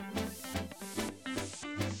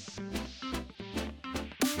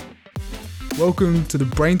Welcome to the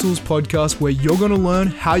Brain Tools podcast, where you're going to learn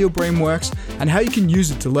how your brain works and how you can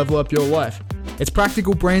use it to level up your life. It's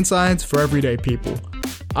practical brain science for everyday people.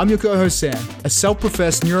 I'm your co-host Sam, a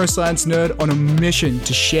self-professed neuroscience nerd on a mission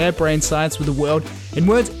to share brain science with the world in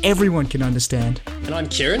words everyone can understand. And I'm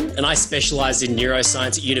Kieran, and I specialise in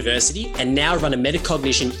neuroscience at university and now run a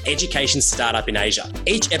metacognition education startup in Asia.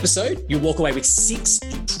 Each episode, you'll walk away with 6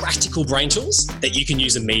 practical brain tools that you can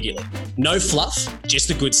use immediately. No fluff, just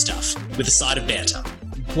the good stuff, with a side of banter.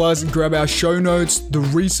 Plus, grab our show notes, the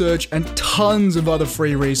research, and tons of other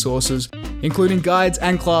free resources, including guides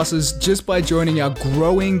and classes, just by joining our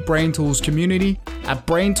growing Brain Tools community at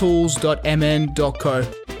braintools.mn.co.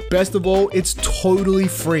 Best of all, it's totally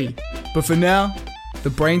free. But for now, the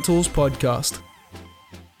Brain Tools podcast.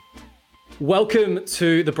 Welcome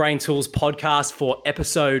to the Brain Tools podcast for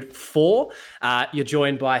episode 4. You're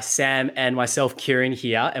joined by Sam and myself, Kieran,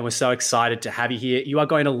 here, and we're so excited to have you here. You are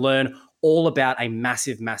going to learn all about a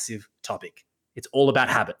massive topic. It's all about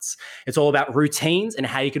habits. It's all about routines and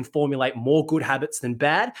how you can formulate more good habits than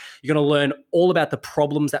bad. You're going to learn all about the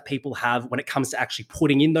problems that people have when it comes to actually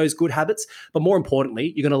putting in those good habits. But more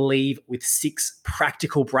importantly, you're going to leave with 6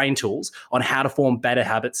 practical brain tools on how to form better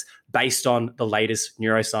habits based on the latest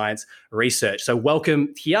neuroscience research. So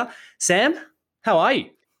welcome here. Sam, how are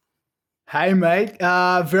you? Hey, mate.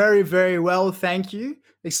 Very, very well. Thank you.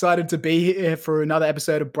 Excited to be here for another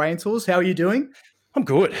episode of Brain Tools. How are you doing? I'm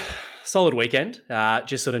good. Solid weekend.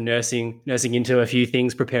 Just sort of nursing into a few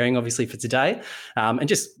things, preparing obviously for today, and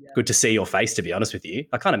just good to see your face. To be honest with you,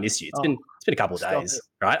 I kind of missed you. It's been a couple of days,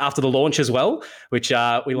 right after the launch as well, which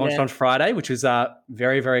we launched on Friday, which was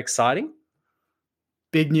very, very exciting.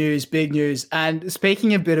 Big news. And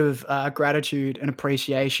speaking a bit of gratitude and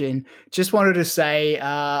appreciation, just wanted to say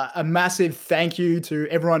a massive thank you to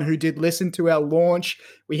everyone who did listen to our launch.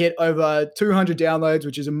 We hit over 200 downloads,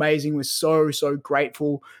 which is amazing. We're so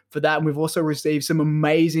grateful for that. And we've also received some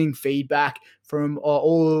amazing feedback from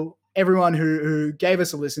everyone who gave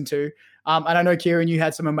us a listen to. And I know, Kieran, you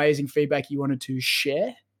had some amazing feedback you wanted to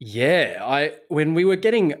share. Yeah, when we were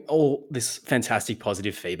getting all this fantastic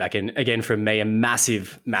positive feedback, and again from me, a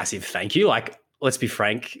massive thank you. Like, let's be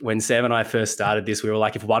frank, when Sam and I first started this, we were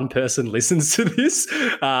like, if one person listens to this,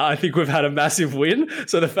 I think we've had a massive win.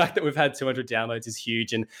 So the fact that we've had 200 downloads is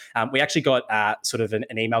huge. And we actually got sort of an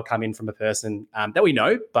email come in from a person that we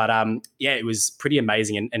know, but it was pretty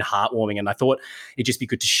amazing and heartwarming. And I thought it'd just be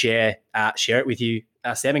good to share it with you,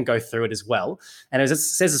 Sam, and go through it as well. And it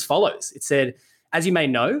says as follows. It said, "As you may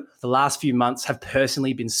know, the last few months have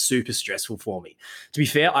personally been super stressful for me. To be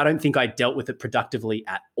fair, I don't think I dealt with it productively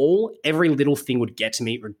at all. Every little thing would get to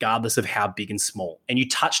me regardless of how big and small. And you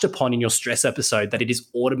touched upon in your stress episode that it is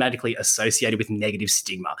automatically associated with negative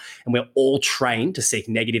stigma. And we're all trained to seek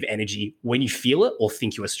negative energy when you feel it or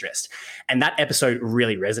think you are stressed. And that episode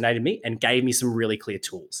really resonated with me and gave me some really clear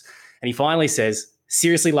tools." And he finally says,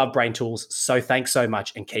 "Seriously love Brain Tools. So thanks so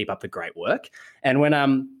much and keep up the great work." And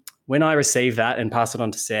when I received that and passed it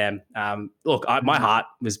on to Sam, my heart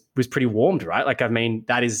was pretty warmed, right? Like, I mean,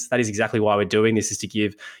 that is exactly why we're doing this, is to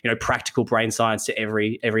give, practical brain science to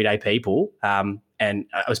everyday people. And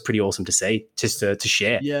it was pretty awesome to see, just to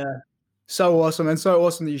share. Yeah, so awesome. And so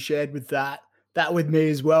awesome that you shared that with me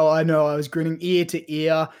as well. I know I was grinning ear to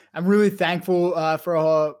ear. I'm really thankful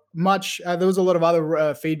for much. There was a lot of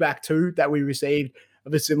other feedback too that we received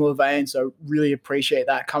of a similar vein. So really appreciate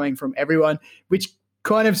that coming from everyone, which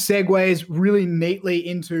kind of segues really neatly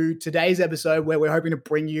into today's episode, where we're hoping to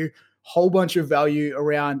bring you a whole bunch of value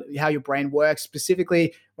around how your brain works,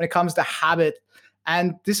 specifically when it comes to habit.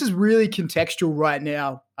 And this is really contextual right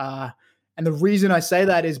now. And the reason I say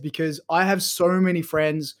that is because I have so many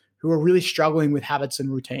friends who are really struggling with habits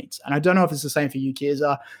and routines. And I don't know if it's the same for you,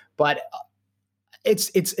 Kirza, but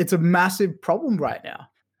it's a massive problem right now.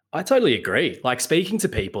 I totally agree. Like, speaking to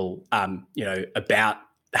people, about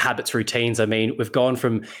habits, routines. I mean, we've gone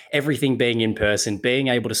from everything being in person, being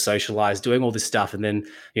able to socialize, doing all this stuff. And then,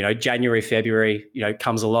 January, February,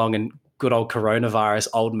 comes along and good old coronavirus,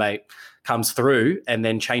 old mate, comes through and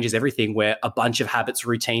then changes everything, where a bunch of habits,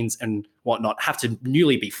 routines and whatnot have to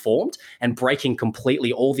newly be formed, and breaking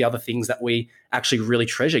completely all the other things that we actually really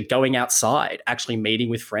treasure, going outside, actually meeting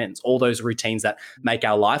with friends, all those routines that make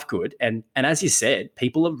our life good. And as you said,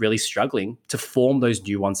 people are really struggling to form those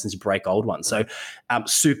new ones and to break old ones. So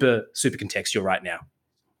super contextual right now.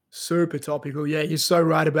 Super topical. Yeah, you're so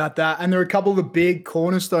right about that. And there are a couple of the big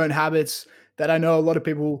cornerstone habits that I know a lot of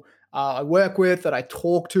people I work with, that I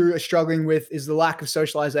talk to, are struggling with, is the lack of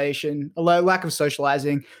socializing,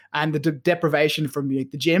 and the deprivation from the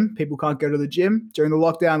gym. People can't go to the gym during the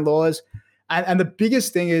lockdown laws. And the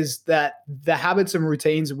biggest thing is that the habits and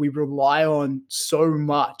routines we rely on so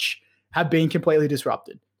much have been completely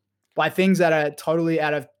disrupted by things that are totally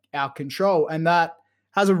out of our control. And that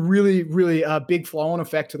has a really, really big flow-on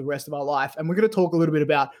effect to the rest of our life. And we're going to talk a little bit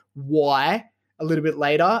about why a little bit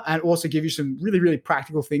later, and also give you some really, really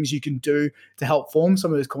practical things you can do to help form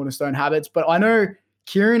some of those cornerstone habits. But I know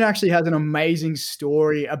Kieran actually has an amazing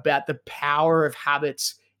story about the power of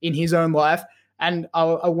habits in his own life. And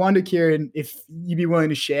I wonder, Kieran, if you'd be willing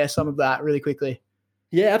to share some of that really quickly.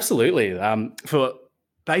 Yeah, absolutely. For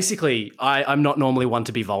basically, I'm not normally one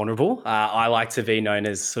to be vulnerable. I like to be known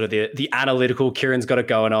as sort of the analytical, Kieran's got it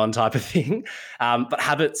going on type of thing. But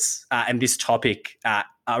habits and this topic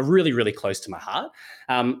are really, really close to my heart.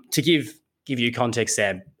 To give you context,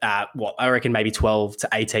 Sam, I reckon maybe 12 to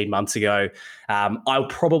 18 months ago, I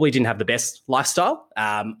probably didn't have the best lifestyle.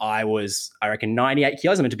 I reckon 98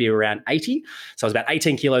 kilos. I'm meant to be around 80. So I was about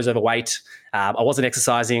 18 kilos overweight. I wasn't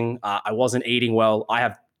exercising. I wasn't eating well. I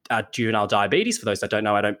have juvenile diabetes. For those that don't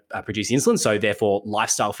know, I don't produce insulin. So therefore,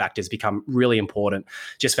 lifestyle factors become really important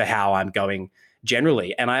just for how I'm going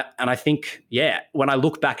generally. And I think, when I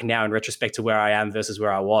look back now in retrospect to where I am versus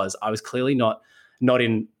where I was clearly not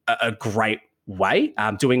in a great way,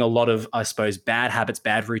 doing a lot of, I suppose, bad habits,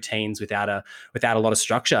 bad routines without a lot of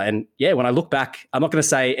structure. And when I look back, I'm not going to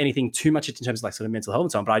say anything too much in terms of like sort of mental health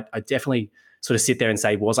and so on, but I definitely sort of sit there and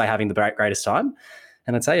say, was I having the greatest time?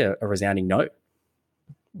 And I'd say a resounding no.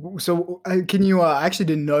 So can you, I actually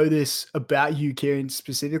didn't know this about you, Kieran,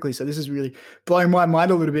 specifically. So this is really blowing my mind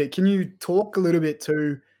a little bit. Can you talk a little bit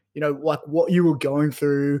to, like what you were going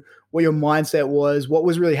through, what your mindset was, what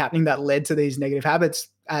was really happening that led to these negative habits,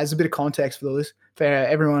 as a bit of context for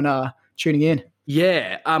everyone tuning in?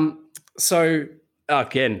 Yeah. So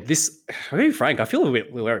again, I'll be frank, I feel a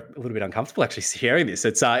little bit uncomfortable actually hearing this.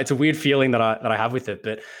 It's a weird feeling that I have with it.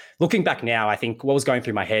 But looking back now, I think what was going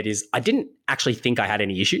through my head is I didn't actually think I had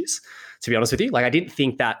any issues, to be honest with you. Like I didn't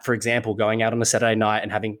think that, for example, going out on a Saturday night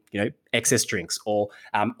and having, excess drinks or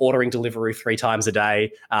ordering delivery 3 times a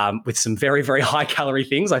day with some very, very high calorie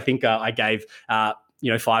things. I think I gave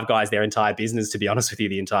 5 guys their entire business, to be honest with you,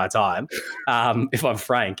 the entire time, if I'm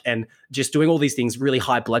frank. And just doing all these things, really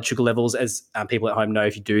high blood sugar levels, as people at home know,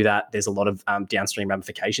 if you do that, there's a lot of downstream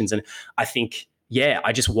ramifications. And I think,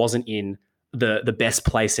 I just wasn't in the best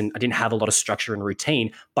place, and I didn't have a lot of structure and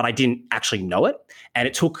routine, but I didn't actually know it. And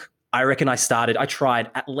it took, I reckon I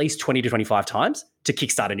tried at least 20 to 25 times to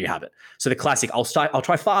kickstart a new habit. So the classic, I'll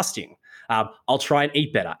try fasting. I'll try and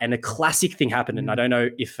eat better. And a classic thing happened, and I don't know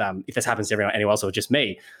if this happens to anyone else or just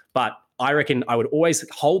me, but I reckon I would always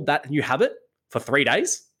hold that new habit for 3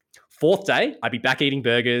 days. 4th day, I'd be back eating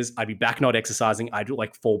burgers. I'd be back not exercising. I'd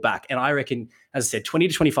fall back. And I reckon, as I said, 20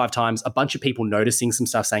 to 25 times, a bunch of people noticing some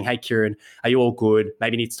stuff saying, hey, Kieran, are you all good?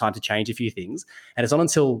 Maybe it needs time to change a few things. And it's not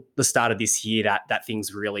until the start of this year that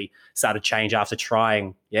things really started to change after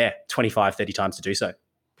trying, 25, 30 times to do so.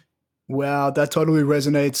 Wow, that totally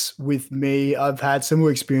resonates with me. I've had similar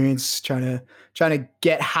experience trying to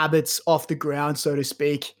get habits off the ground, so to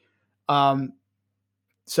speak.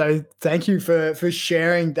 So thank you for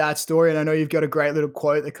sharing that story. And I know you've got a great little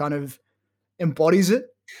quote that kind of embodies it.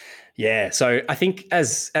 Yeah. So I think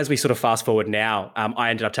as we sort of fast forward now, I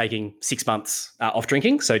ended up taking 6 months off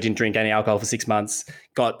drinking. So didn't drink any alcohol for 6 months,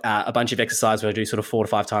 got a bunch of exercise where I do sort of 4 to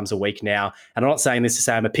 5 times a week now. And I'm not saying this to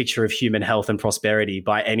say I'm a picture of human health and prosperity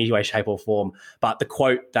by any way, shape or form, but the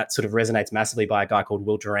quote that sort of resonates massively by a guy called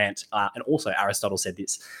Will Durant, and also Aristotle said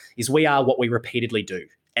this, is we are what we repeatedly do.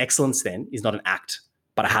 Excellence then is not an act,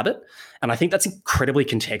 but a habit. And I think that's incredibly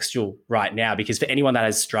contextual right now, because for anyone that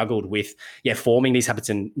has struggled with forming these habits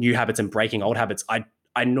and new habits and breaking old habits, I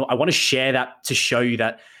want to share that to show you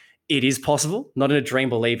that it is possible, not in a dream,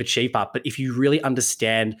 believe, achieve part, but if you really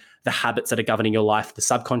understand the habits that are governing your life, the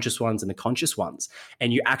subconscious ones and the conscious ones,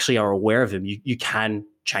 and you actually are aware of them, you can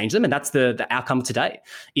change them. And that's the outcome today,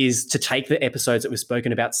 is to take the episodes that we've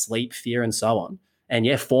spoken about, sleep, fear, and so on, and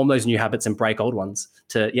form those new habits and break old ones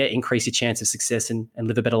to increase your chance of success and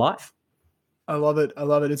live a better life. I love it.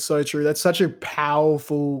 It's so true. That's such a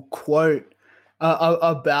powerful quote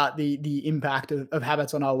about the impact of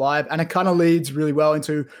habits on our life. And it kind of leads really well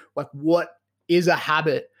into like, what is a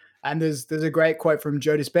habit? And there's a great quote from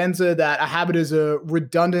Joe Dispenza that a habit is a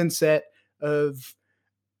redundant set of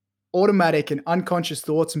automatic and unconscious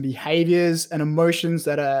thoughts and behaviors and emotions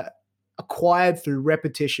that are acquired through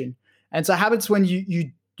repetition. And so habits, when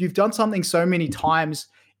you've done something so many times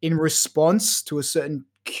in response to a certain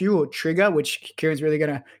cue or trigger, which Kieran's really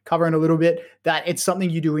going to cover in a little bit, that it's something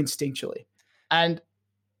you do instinctually. And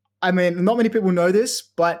I mean, not many people know this,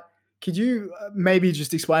 but could you maybe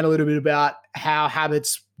just explain a little bit about how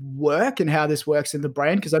habits work and how this works in the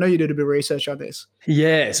brain? Because I know you did a bit of research on this.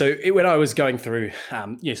 Yeah. So when I was going through,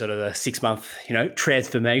 sort of the 6-month,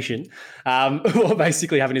 transformation, what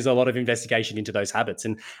basically happened is a lot of investigation into those habits.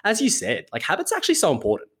 And as you said, like habits are actually so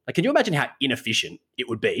important. Like, can you imagine how inefficient it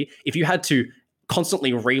would be if you had to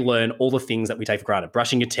constantly relearn all the things that we take for granted,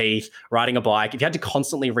 brushing your teeth, riding a bike? If you had to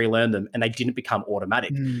constantly relearn them and they didn't become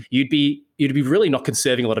automatic, you'd be really not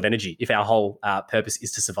conserving a lot of energy if our whole purpose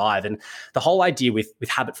is to survive. And the whole idea with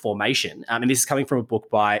habit formation, and this is coming from a book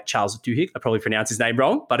by Charles Duhigg. I probably pronounced his name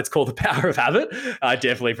wrong, but it's called The Power of Habit. I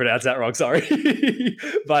definitely pronounced that wrong, sorry.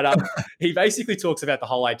 But he basically talks about the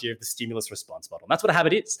whole idea of the stimulus response model. And that's what a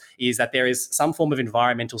habit is that there is some form of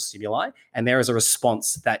environmental stimuli and there is a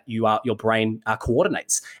response that your brain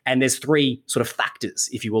coordinates. And there's 3 sort of factors,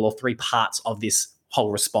 if you will, or 3 parts of this whole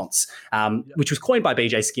response, which was coined by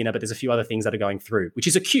BJ Skinner, but there's a few other things that are going through, which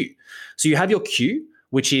is a cue. So you have your cue,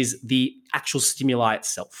 which is the actual stimuli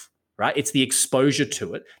itself, right? It's the exposure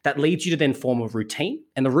to it that leads you to then form a routine.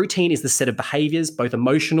 And the routine is the set of behaviors, both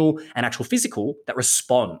emotional and actual physical, that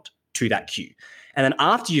respond to that cue. And then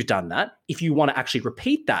after you've done that, if you want to actually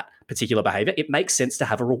repeat that particular behavior, it makes sense to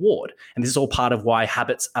have a reward. And this is all part of why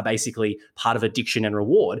habits are basically part of addiction and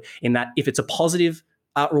reward, in that if it's a positive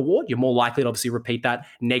reward, you're more likely to obviously repeat that.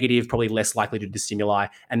 Negative, probably less likely to do the stimuli.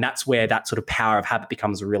 And that's where that sort of power of habit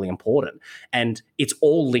becomes really important. And it's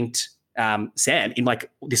all linked, Sam, in like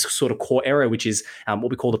this sort of core area, which is what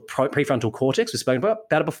we call the prefrontal cortex. We've spoken about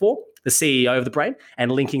it before, the CEO of the brain,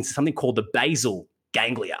 and linking to something called the basal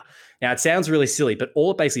ganglia. Now, it sounds really silly, but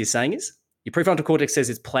all it basically is saying is your prefrontal cortex says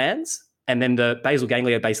it's plans, and then the basal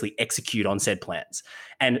ganglia basically execute on said plans.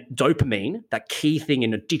 And dopamine, that key thing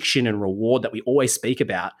in addiction and reward that we always speak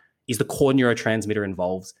about, is the core neurotransmitter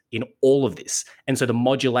involved in all of this. And so the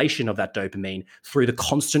modulation of that dopamine through the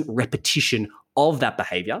constant repetition of that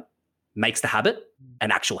behavior makes the habit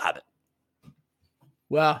an actual habit.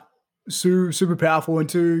 Wow. Super powerful. And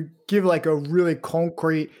to give like a really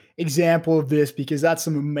concrete example of this, because that's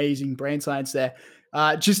some amazing brain science there.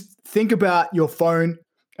 Just think about your phone,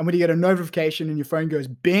 and when you get a notification and your phone goes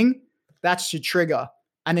bing, that's your trigger.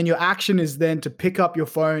 And then your action is then to pick up your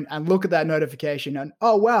phone and look at that notification and,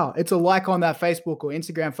 oh, wow, it's a like on that Facebook or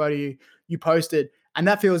Instagram photo you posted. And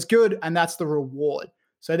that feels good. And that's the reward.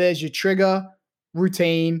 So there's your trigger,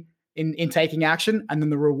 routine in taking action, and then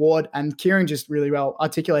the reward. And Kieran just really well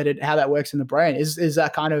articulated how that works in the brain. Is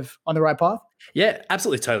that kind of on the right path? Yeah,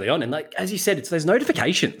 absolutely, totally on. And like, as you said, it's those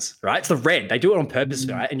notifications, right? It's the red. They do it on purpose,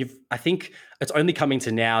 right? And I think it's only coming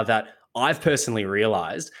to now that I've personally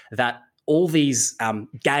realized that all these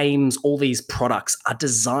games, all these products are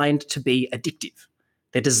designed to be addictive.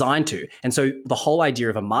 They're designed to. And so the whole idea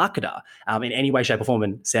of a marketer in any way, shape or form,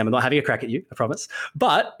 and Sam, I'm not having a crack at you, I promise,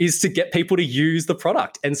 but is to get people to use the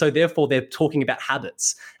product. And so therefore they're talking about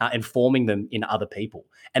habits and forming them in other people.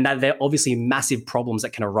 And that there are obviously massive problems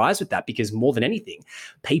that can arise with that, because more than anything,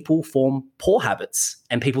 people form poor habits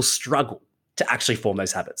and people struggle to actually form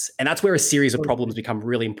those habits. And that's where a series of problems become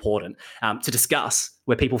really important to discuss,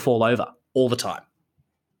 where people fall over all the time.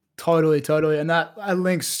 Totally. And that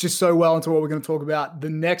links just so well into what we're going to talk about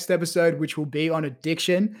the next episode, which will be on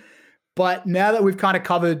addiction. But now that we've kind of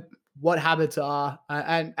covered what habits are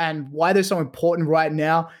and why they're so important right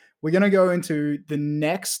now, we're going to go into the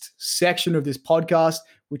next section of this podcast,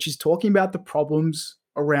 which is talking about the problems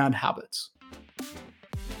around habits.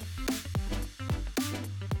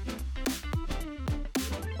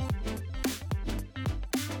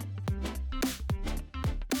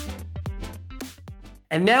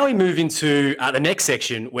 And now we move into the next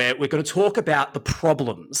section, where we're going to talk about the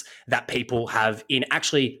problems that people have in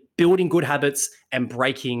actually building good habits and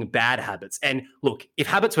breaking bad habits. And look, if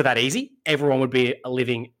habits were that easy, everyone would be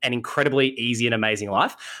living an incredibly easy and amazing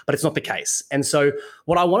life, but it's not the case. And so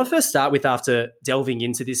what I want to first start with, after delving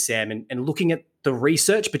into this, Sam, and looking at the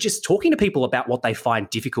research, but just talking to people about what they find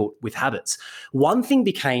difficult with habits, one thing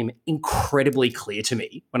became incredibly clear to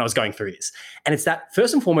me when I was going through this. And it's that,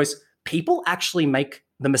 first and foremost, people actually make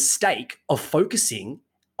the mistake of focusing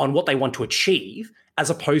on what they want to achieve as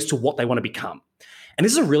opposed to what they want to become. And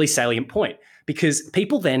this is a really salient point, because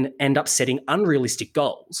people then end up setting unrealistic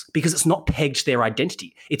goals because it's not pegged to their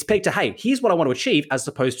identity. It's pegged to, hey, here's what I want to achieve, as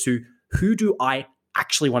opposed to, who do I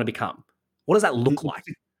actually want to become? What does that look like?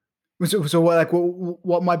 So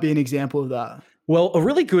what might be an example of that? Well, a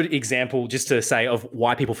really good example, just to say, of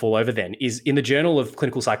why people fall over then, is in the Journal of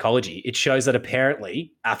Clinical Psychology. It shows that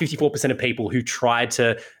apparently 54% of people who tried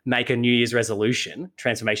to make a New Year's resolution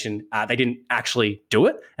transformation, they didn't actually do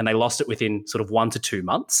it, and they lost it within sort of 1 to 2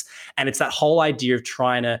 months. And it's that whole idea of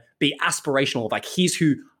trying to be aspirational, of like, here's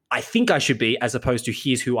who I think I should be, as opposed to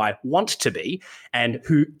here's who I want to be and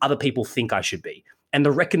who other people think I should be. And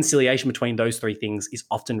the reconciliation between those three things is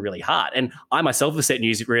often really hard. And I myself have set New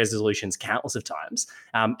Year's resolutions countless of times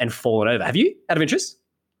and fallen over. Have you, out of interest?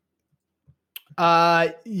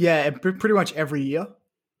 Yeah, pretty much every year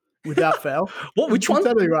without fail. Which ones?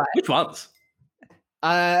 Totally right. Which ones?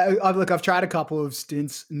 I've tried a couple of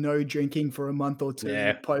stints, no drinking for a month or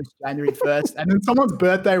two post January 1st. And then someone's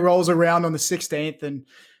birthday rolls around on the 16th and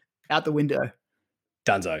out the window.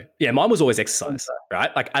 Dunzo. Yeah, mine was always exercise, right?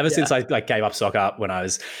 Like ever since I gave up soccer when I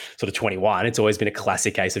was sort of 21, it's always been a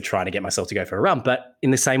classic case of trying to get myself to go for a run. But in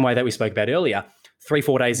the same way that we spoke about earlier,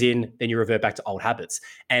 3-4 days in, then you revert back to old habits.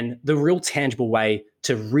 And the real tangible way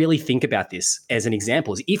to really think about this as an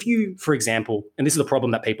example is if you, for example, and this is the problem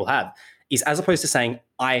that people have, is as opposed to saying,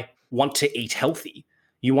 I want to eat healthy,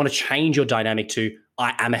 you want to change your dynamic to,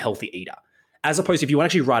 I am a healthy eater. As opposed to if you want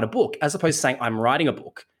to actually write a book, as opposed to saying, I'm writing a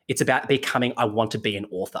book, it's about becoming, I want to be an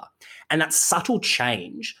author. And that subtle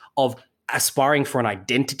change of aspiring for an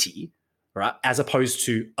identity, right, as opposed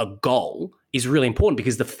to a goal is really important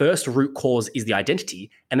because the first root cause is the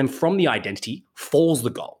identity. And then from the identity falls the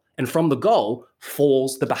goal. And from the goal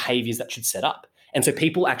falls the behaviors that should set up. And so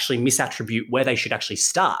people actually misattribute where they should actually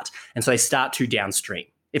start. And so they start too downstream,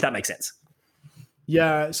 if that makes sense.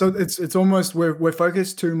 Yeah. So it's almost we're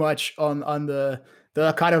focused too much on the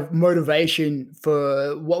kind of motivation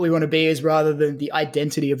for what we want to be is rather than the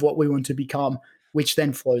identity of what we want to become, which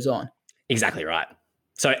then flows on. Exactly right.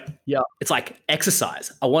 So it's like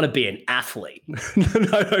exercise. I want to be an athlete. No,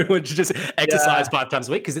 I want to just exercise 5 times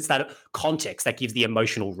a week because it's that context that gives the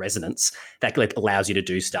emotional resonance that allows you to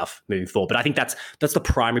do stuff moving forward. But I think that's the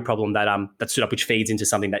primary problem that stood up, which feeds into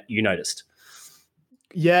something that you noticed.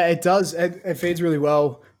 Yeah, it does. It feeds really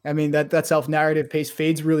well. I mean, that self-narrative piece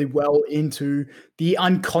feeds really well into the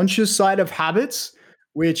unconscious side of habits,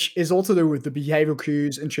 which is all to do with the behavioral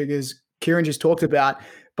cues and triggers Kieran just talked about.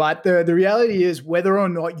 But the reality is whether or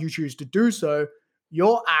not you choose to do so,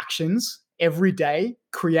 your actions every day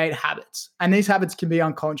create habits. And these habits can be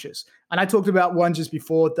unconscious. And I talked about one just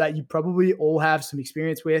before that you probably all have some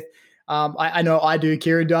experience with. I know I do,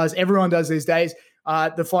 Kieran does, everyone does these days,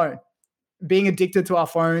 the phone. Being addicted to our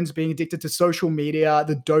phones, being addicted to social media,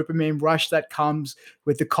 the dopamine rush that comes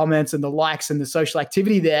with the comments and the likes and the social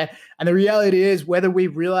activity there. And the reality is, whether we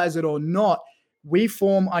realize it or not, we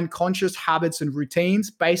form unconscious habits and routines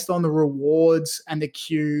based on the rewards and the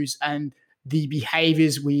cues and the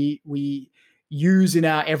behaviors we use in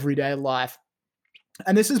our everyday life.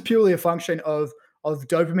 And this is purely a function of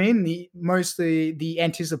dopamine, mostly the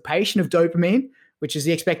anticipation of dopamine, which is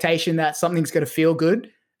the expectation that something's going to feel good.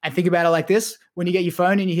 And think about it like this. When you get your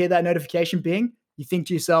phone and you hear that notification ping, you think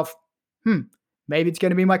to yourself, maybe it's going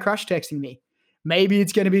to be my crush texting me. Maybe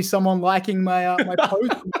it's going to be someone liking my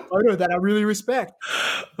post photo that I really respect.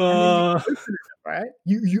 Right?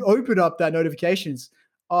 You open up that notifications.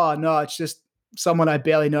 Oh, no, it's just someone I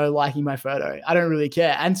barely know liking my photo. I don't really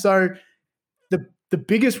care. And so the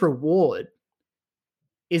biggest reward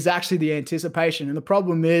is actually the anticipation. And the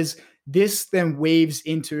problem is this then weaves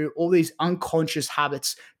into all these unconscious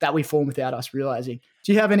habits that we form without us realizing.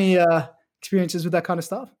 Do you have any experiences with that kind of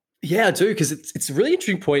stuff? Yeah, I do, because it's a really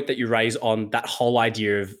interesting point that you raise on that whole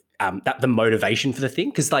idea of that the motivation for the thing.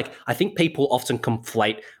 Because I think people often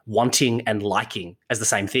conflate wanting and liking as the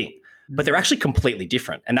same thing, but they're actually completely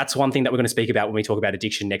different. And that's one thing that we're going to speak about when we talk about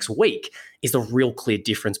addiction next week is the real clear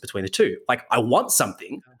difference between the two. Like, I want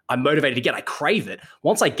something, I'm motivated to get, I crave it.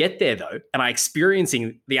 Once I get there though, and I'm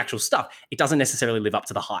experiencing the actual stuff, it doesn't necessarily live up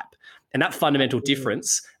to the hype. And that fundamental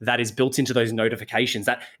difference that is built into those notifications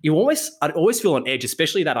that I'd always feel on edge,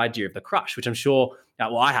 especially that idea of the crush, which I'm sure,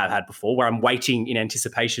 I have had before, where I'm waiting in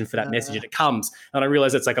anticipation for that message and it comes. And I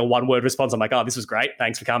realize it's like a 1-word response. I'm like, oh, this was great.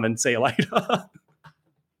 Thanks for coming. See you later.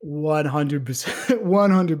 100%.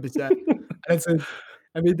 100%.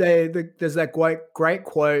 There's that great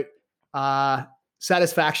quote,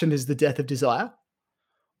 satisfaction is the death of desire.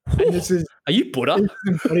 And this is, are you Buddha?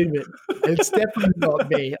 It's definitely not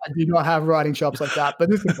me. I do not have writing chops like that, but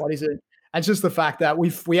this embodies it. And it's just the fact that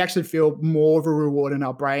we actually feel more of a reward in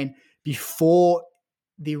our brain before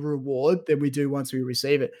the reward than we do once we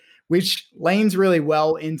receive it, which leans really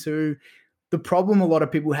well into the problem a lot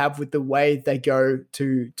of people have with the way they go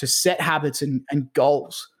to set habits and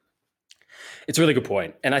goals. It's a really good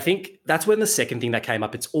point. And I think that's when the second thing that came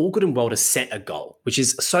up, it's all good and well to set a goal, which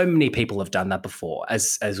is so many people have done that before,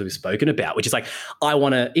 as we've spoken about, which is like, I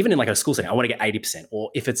want to, even in like a school setting, I want to get 80%, or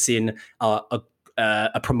if it's in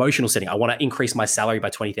a promotional setting, I want to increase my salary by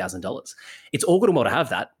 $20,000. It's all good and well to have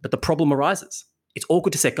that, but the problem arises. It's all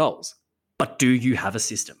good to set goals, but do you have a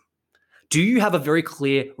system? Do you have a very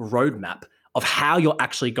clear roadmap of how you're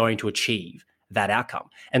actually going to achieve that outcome?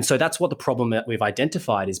 And so that's what the problem that we've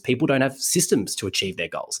identified is people don't have systems to achieve their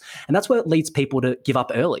goals. And that's where it leads people to give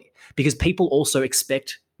up early, because people also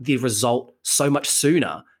expect the result so much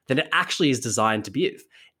sooner than it actually is designed to be.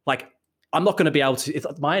 Like, I'm not going to be able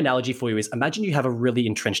to, my analogy for you is, imagine you have a really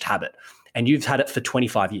entrenched habit and you've had it for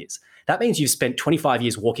 25 years. That means you've spent 25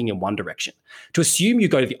 years walking in one direction. To assume you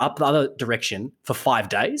go the other direction for 5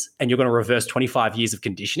 days and you're going to reverse 25 years of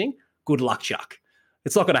conditioning, good luck, Chuck.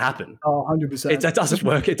 It's not going to happen. Oh, 100%. That doesn't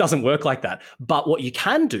work. It doesn't work like that. But what you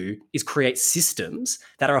can do is create systems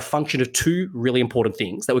that are a function of two really important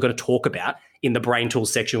things that we're going to talk about in the Brain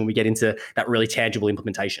Tools section when we get into that really tangible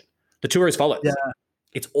implementation. The two are as follows. Yeah.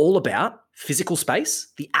 It's all about physical space,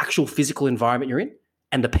 the actual physical environment you're in,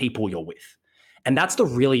 and the people you're with. And that's the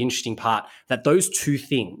really interesting part, that those two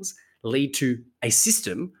things lead to a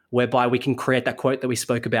system whereby we can create that quote that we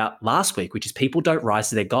spoke about last week, which is people don't rise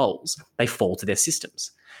to their goals, they fall to their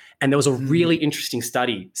systems. And there was a really interesting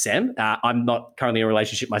study, Sam. I'm not currently in a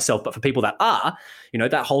relationship myself, but for people that are,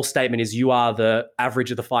 that whole statement is you are the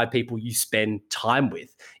average of the 5 people you spend time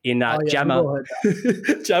with. In JAMA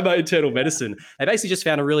Internal Medicine, they basically just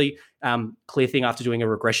found a really clear thing after doing a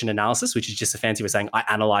regression analysis, which is just a fancy way of saying I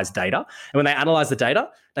analyze data. And when they analyzed the data,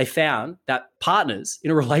 they found that partners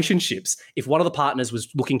in relationships, if one of the partners was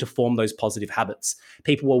looking to form those positive habits,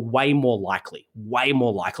 people were way more likely,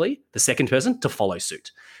 the second person to follow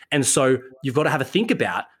suit. And so you've got to have a think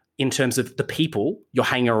about, in terms of the people you're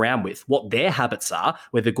hanging around with, what their habits are,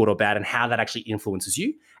 whether good or bad, and how that actually influences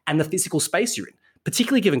you, and the physical space you're in.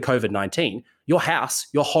 Particularly given COVID-19, your house,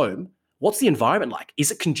 your home, what's the environment like?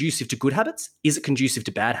 Is it conducive to good habits? Is it conducive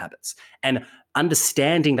to bad habits? And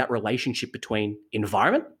understanding that relationship between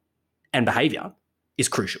environment and behavior is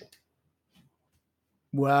crucial.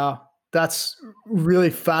 Wow, that's really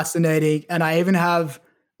fascinating. And I even have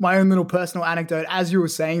my own little personal anecdote as you were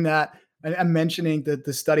saying that and mentioning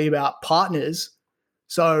the study about partners.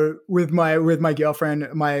 So with my girlfriend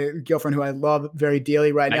who I love very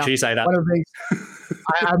dearly right now. Make sure you say that. One of the things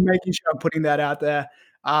I'm making sure I'm putting that out there.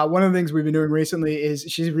 One of the things we've been doing recently is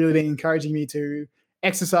she's really been encouraging me to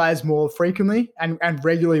exercise more frequently and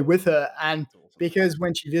regularly with her. And because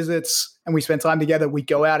when she visits and we spend time together, we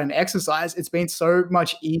go out and exercise, it's been so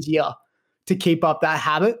much easier to keep up that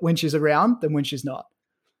habit when she's around than when she's not.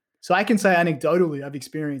 So I can say anecdotally, I've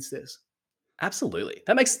experienced this. Absolutely.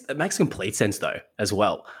 That makes complete sense though, as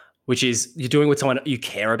well, which is you're doing with someone you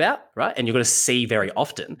care about, right? And you're going to see very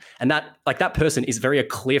often. And that person is a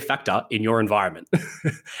clear factor in your environment.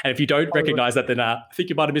 And if you don't recognize that, then I think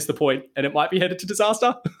you might have missed the point and it might be headed to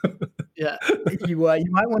disaster. Yeah. You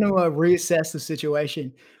might want to reassess the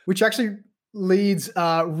situation, which actually leads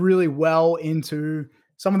really well into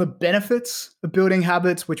some of the benefits of building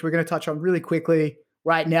habits, which we're going to touch on really quickly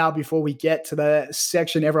right now before we get to the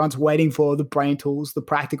section everyone's waiting for, the brain tools, the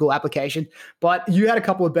practical application. But you had a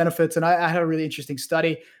couple of benefits and I had a really interesting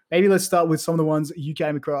study. Maybe let's start with some of the ones you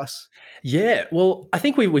came across. Yeah, well, I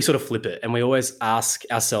think we sort of flip it and we always ask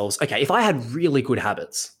ourselves, okay, if I had really good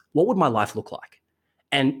habits, what would my life look like?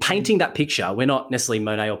 And painting that picture, we're not necessarily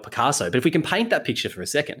Monet or Picasso, but if we can paint that picture for a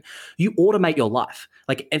second, you automate your life.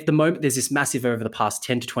 Like at the moment, there's this massive over the past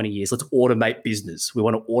 10 to 20 years, let's automate business. We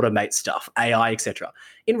want to automate stuff, AI, etc.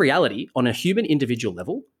 In reality, on a human individual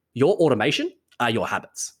level, your automation are your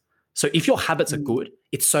habits. So if your habits are good,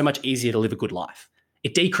 it's so much easier to live a good life.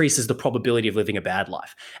 It decreases the probability of living a bad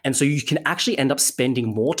life. And so you can actually end up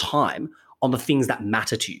spending more time on the things that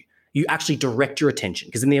matter to you. You actually direct your attention,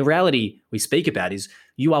 because in the reality we speak about is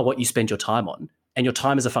you are what you spend your time on, and your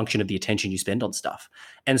time is a function of the attention you spend on stuff.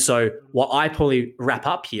 And so what I probably wrap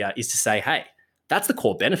up here is to say, hey, that's the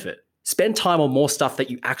core benefit. Spend time on more stuff that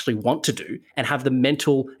you actually want to do and have the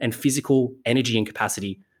mental and physical energy and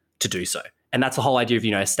capacity to do so. And that's the whole idea of,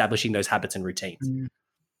 establishing those habits and routines.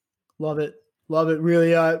 Love it. Love it.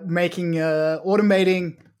 Really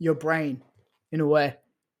automating your brain in a way.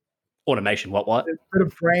 Automation, what? A bit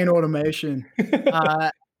of brain automation.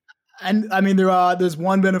 And I mean, there's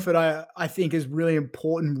one benefit I think is really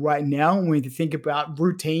important right now when we think about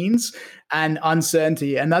routines and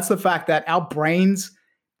uncertainty. And that's the fact that our brains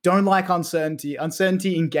don't like uncertainty.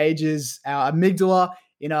 Uncertainty engages our amygdala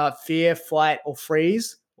in a fear, flight, or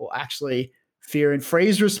freeze, or actually fear and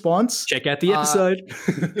freeze response. Check out the episode.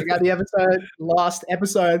 Last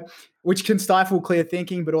episode, which can stifle clear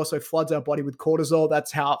thinking, but also floods our body with cortisol.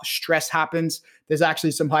 That's how stress happens. There's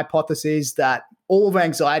actually some hypotheses that all of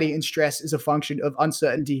anxiety and stress is a function of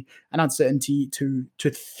uncertainty and uncertainty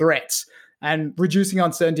to threats. And reducing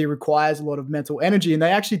uncertainty requires a lot of mental energy. And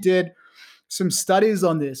they actually did some studies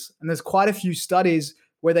on this. And there's quite a few studies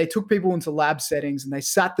where they took people into lab settings and they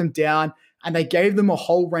sat them down and they gave them a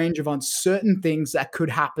whole range of uncertain things that could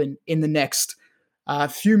happen in the next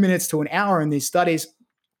few minutes to an hour in these studies.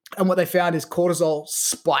 And what they found is cortisol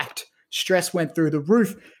spiked. Stress went through the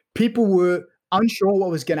roof. People were unsure what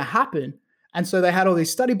was going to happen. And so they had all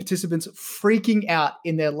these study participants freaking out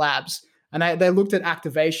in their labs. And they looked at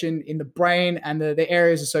activation in the brain and the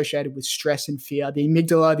areas associated with stress and fear. The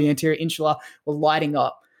amygdala, the anterior insula were lighting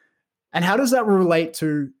up. And how does that relate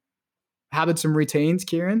to habits and routines,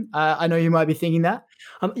 Kieran? I know you might be thinking that.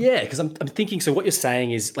 Yeah, because I'm thinking, so what you're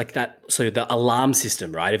saying is like that, so the alarm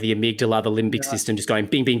system, right, of the amygdala, the limbic system just going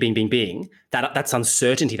bing, bing, bing, bing, bing, that's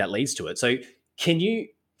uncertainty that leads to it. So can you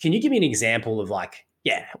give me an example of like,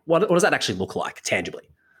 what does that actually look like tangibly?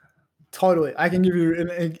 Totally. I can give you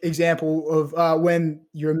an example of when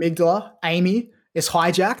your amygdala, Amy, is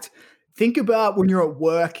hijacked. Think about when you're at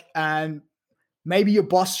work and maybe your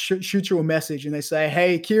boss shoots you a message and they say,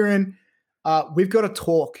 hey, Kieran, we've got to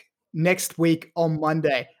talk next week on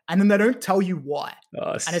Monday. And then they don't tell you why.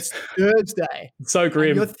 And it's Thursday. So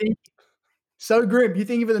grim. You're thinking, so grim. You're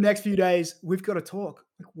thinking for the next few days, we've got to talk.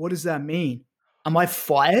 Like, what does that mean? Am I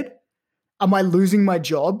fired? Am I losing my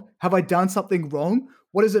job? Have I done something wrong?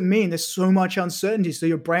 What does it mean? There's so much uncertainty. So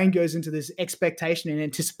your brain goes into this expectation and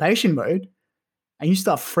anticipation mode and you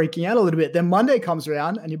start freaking out a little bit. Then Monday comes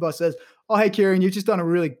around and your boss says, oh, hey, Kieran, you've just done a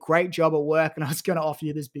really great job at work and I was going to offer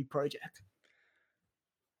you this big project.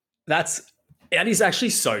 That is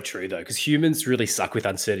actually so true though, because humans really suck with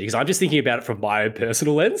uncertainty. Because I'm just thinking about it from my own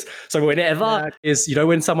personal lens. So whenever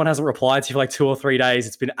when someone hasn't replied to you for like 2 or 3 days,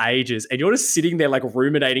 it's been ages, and you're just sitting there like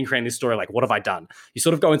ruminating, creating this story, like, what have I done? You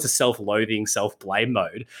sort of go into self-loathing, self-blame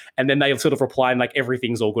mode, and then they sort of reply and like,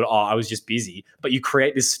 everything's all good. Oh, I was just busy. But you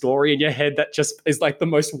create this story in your head that just is like the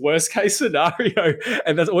most worst case scenario,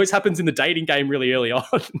 and that always happens in the dating game really early on.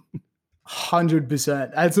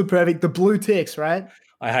 100%. That's the blue ticks, right?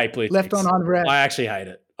 I hate blue ticks. Left on unread. I actually hate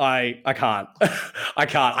it. I can't. I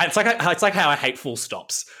can't. It's like how I hate full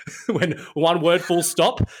stops. When one word full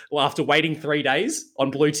stop, well, after waiting 3 days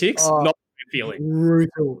on blue ticks, not a good feeling.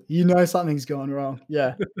 Brutal. You know something's going wrong.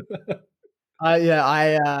 Yeah.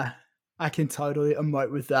 I can totally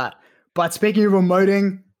emote with that. But speaking of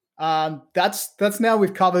emoting, that's now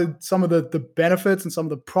we've covered some of the benefits and some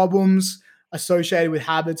of the problems associated with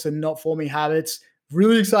habits and not forming habits.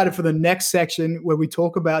 Really excited for the next section where we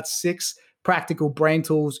talk about 6 practical brain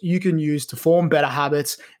tools you can use to form better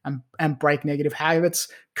habits and break negative habits.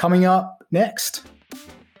 Coming up next.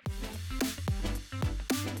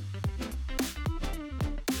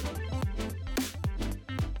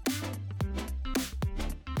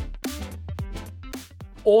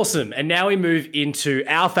 Awesome. And now we move into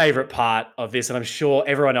our favorite part of this, and I'm sure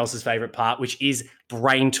everyone else's favorite part, which is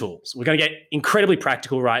brain tools. We're going to get incredibly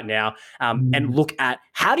practical right now and look at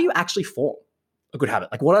how do you actually form a good habit?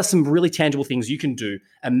 Like, what are some really tangible things you can do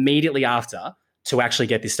immediately after to actually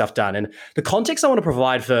get this stuff done? And the context I want to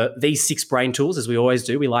provide for these 6 brain tools, as we always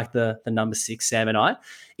do, we like the number 6, Sam and I,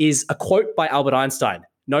 is a quote by Albert Einstein.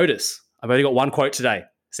 Notice, I've only got one quote today,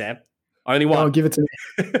 Sam. Only one. Oh, give it to me.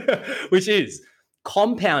 Which is,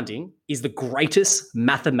 compounding is the greatest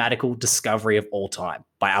mathematical discovery of all time,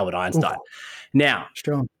 by Albert Einstein. Ooh. Now,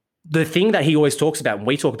 strong. The thing that he always talks about, and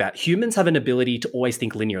we talk about, humans have an ability to always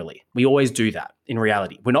think linearly. We always do that in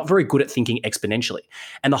reality. We're not very good at thinking exponentially.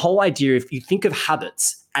 And the whole idea, if you think of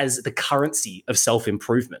habits as the currency of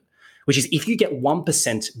self-improvement, which is if you get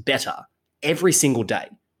 1% better every single day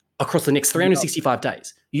across the next 365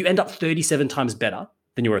 days, you end up 37 times better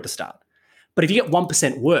than you were at the start. But if you get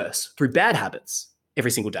 1% worse through bad habits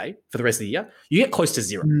every single day for the rest of the year, you get close to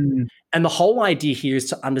 0. And the whole idea here is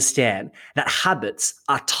to understand that habits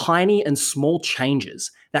are tiny and small changes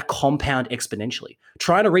that compound exponentially.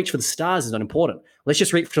 Trying to reach for the stars is not important. Let's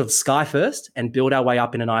just reach for the sky first and build our way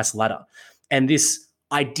up in a nice ladder. And this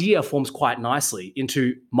idea forms quite nicely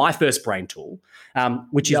into my first brain tool,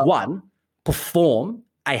 which is one, perform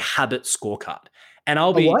a habit scorecard. And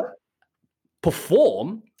I'll be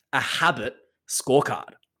perform a habit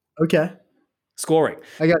scorecard. Okay. Scoring.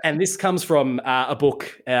 Okay. And this comes from a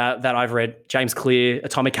book that I've read, James Clear,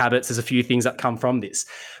 Atomic Habits. There's a few things that come from this.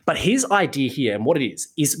 But his idea here, and what it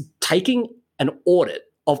is taking an audit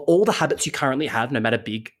of all the habits you currently have, no matter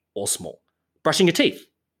big or small. Brushing your teeth,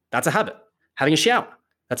 that's a habit. Having a shower,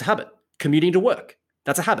 that's a habit. Commuting to work,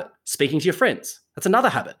 that's a habit. Speaking to your friends, that's another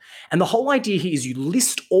habit. And the whole idea here is you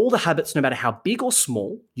list all the habits, no matter how big or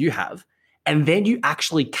small you have, and then you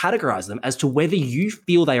actually categorize them as to whether you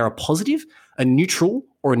feel they are a positive, a neutral,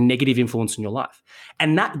 or a negative influence in your life.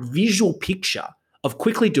 And that visual picture of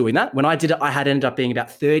quickly doing that. When I did it, I had ended up being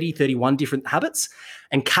about 30, 31 different habits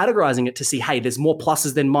and categorizing it to see, hey, there's more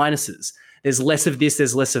pluses than minuses. There's less of this,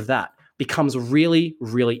 there's less of that. Becomes really,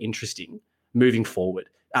 really interesting moving forward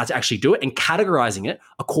to actually do it and categorizing it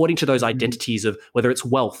according to those identities of whether it's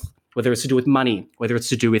wealth, whether it's to do with money, whether it's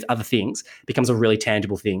to do with other things, becomes a really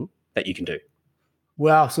tangible thing that you can do.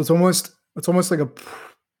 Wow. So it's almost like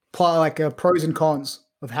a pros and cons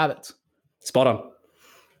of habits. Spot on.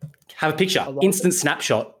 Have a picture, instant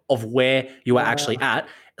snapshot of where you are actually at,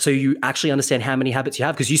 so you actually understand how many habits you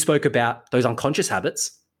have, because you spoke about those unconscious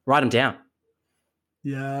habits. Write them down.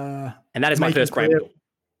 Yeah. And that is my first brain tool.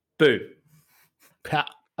 Boom.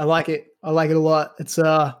 I like it. I like it a lot. It's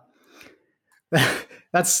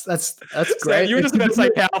that's great. You were just about to say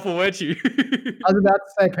powerful, weren't you? I was about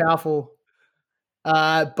to say powerful.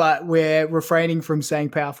 But we're refraining from saying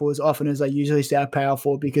powerful as often as I usually say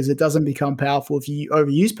powerful, because it doesn't become powerful if you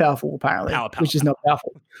overuse powerful, apparently, which is not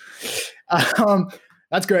powerful.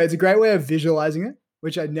 That's great. It's a great way of visualizing it,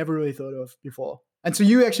 which I'd never really thought of before. And so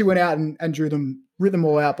you actually went out and writ them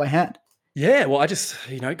all out by hand. Yeah, well, I just,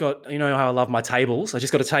 how I love my tables. I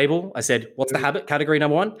just got a table. I said, what's the habit? Category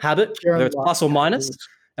number one, habit, whether it's plus or minus,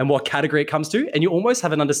 and what category it comes to. And you almost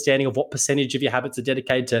have an understanding of what percentage of your habits are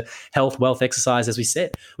dedicated to health, wealth, exercise, as we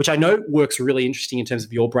said, which I know works really interesting in terms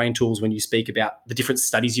of your brain tools when you speak about the different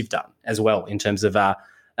studies you've done as well, in terms of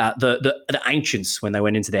the ancients when they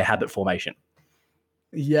went into their habit formation.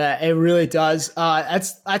 Yeah, it really does.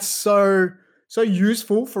 That's so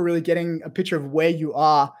useful for really getting a picture of where you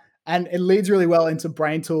are. And it leads really well into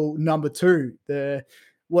brain tool number 2,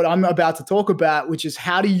 what I'm about to talk about, which is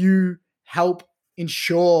how do you help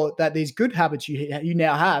ensure that these good habits you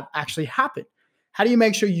now have actually happen? How do you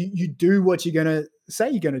make sure you do what you're going to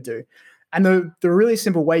say you're going to do? And the really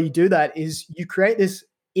simple way you do that is you create this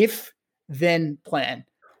if-then plan.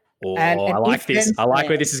 Oh, I like this. I like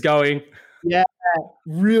where this is going. Yeah,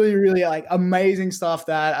 really, really like amazing stuff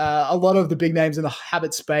that a lot of the big names in the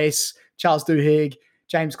habit space, Charles Duhigg,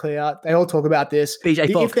 James Clear, they all talk about this. BJ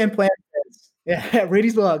The Fogg. if-then plan says, yeah, read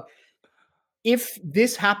his blog. If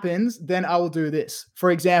this happens, then I will do this.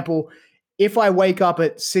 For example, if I wake up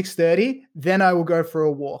at 6:30, then I will go for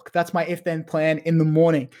a walk. That's my if-then plan in the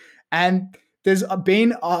morning. And there's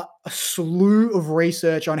been a slew of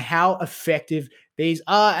research on how effective these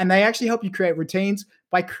are, and they actually help you create routines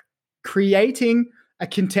by creating a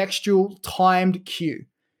contextual timed cue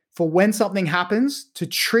for when something happens to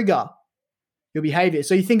trigger your behavior.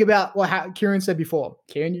 So you think about what Kieran said before.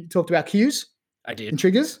 Kieran, you talked about cues. I did. And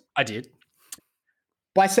triggers. I did.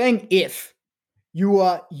 By saying if, you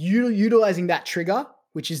are utilizing that trigger,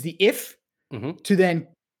 which is the if, to then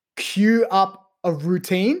cue up a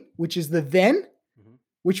routine, which is the then,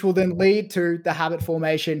 which will then lead to the habit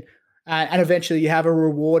formation. And eventually you have a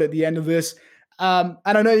reward at the end of this. And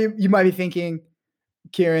I know you might be thinking,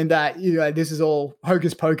 Kieran, that this is all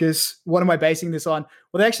hocus pocus. What am I basing this on?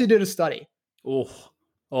 Well, they actually did a study. You've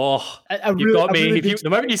got me. The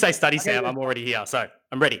moment you say study, Sam, I'm already here. So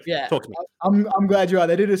I'm ready. Yeah, talk to me. I'm glad you are.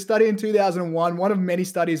 They did a study in 2001, one of many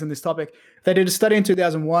studies on this topic. They did a study in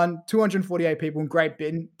 2001, 248 people in Great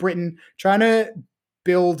Britain trying to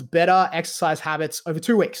build better exercise habits over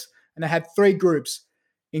 2 weeks. And they had 3 groups.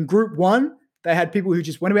 In group 1, they had people who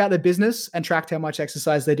just went about their business and tracked how much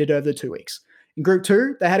exercise they did over the 2 weeks. In group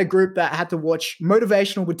 2, they had a group that had to watch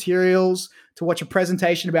motivational materials, to watch a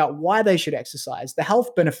presentation about why they should exercise, the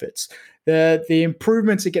health benefits, the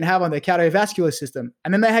improvements it can have on their cardiovascular system.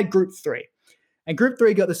 And then they had group 3. And group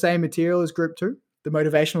 3 got the same material as group 2, the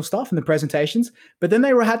motivational stuff and the presentations. But then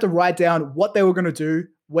they had to write down what they were going to do,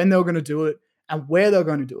 when they were going to do it, and where they were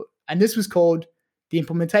going to do it. And this was called the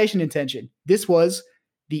implementation intention. This was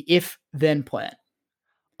the if-then plan.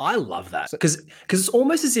 I love that because it's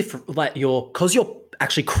almost as if like you're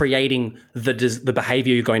actually creating the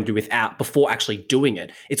behavior you're going to do before actually doing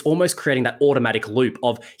it. It's almost creating that automatic loop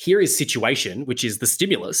of here is situation, which is the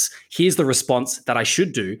stimulus. Here's the response that I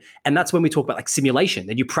should do. And that's when we talk about like simulation.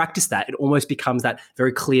 Then you practice that. It almost becomes that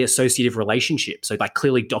very clear associative relationship. So by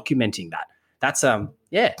clearly documenting that, that's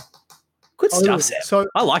good stuff, Sam. So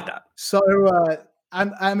I like that. So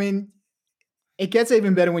I mean, it gets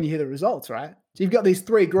even better when you hear the results, right? So you've got these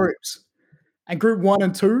 3 groups, and group 1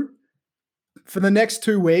 and 2, for the next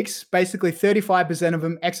 2 weeks, basically 35% of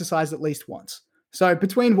them exercised at least once. So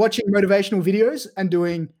between watching motivational videos and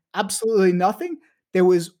doing absolutely nothing, there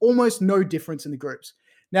was almost no difference in the groups.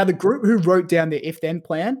 Now, the group who wrote down their if-then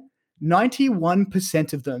plan,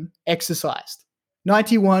 91% of them exercised.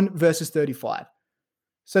 91 versus 35.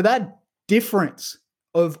 So that difference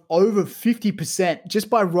of over 50% just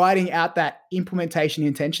by writing out that implementation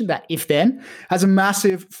intention, that if then, has a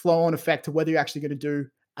massive flow on effect to whether you're actually going to do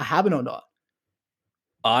a habit or not.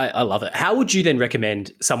 I love it. How would you then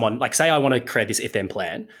recommend someone, like say I want to create this if then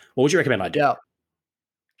plan, what would you recommend I do? Yeah.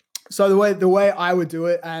 So the way I would do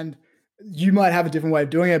it, and you might have a different way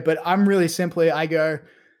of doing it, but I'm really simply, I go,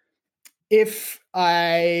 if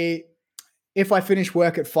I finish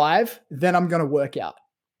work at 5, then I'm going to work out.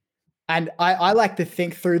 And I like to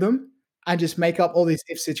think through them and just make up all these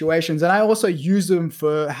if situations. And I also use them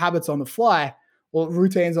for habits on the fly or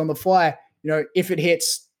routines on the fly. If it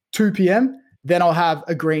hits 2 p.m., then I'll have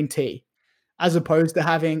a green tea as opposed to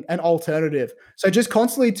having an alternative. So just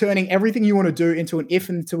constantly turning everything you want to do into an if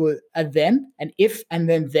and into a then, an if and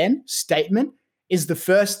then statement is the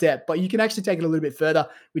first step. But you can actually take it a little bit further,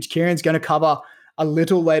 which Kieran's going to cover a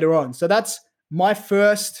little later on. So that's my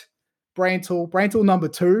first brain tool. Brain tool number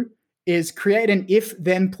 2 is create an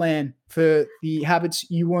if-then plan for the habits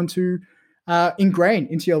you want to ingrain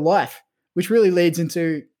into your life, which really leads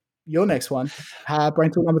into your next one,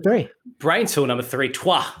 brain tool number 3. Brain tool number 3,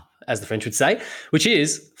 toi, as the French would say, which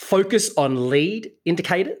is focus on lead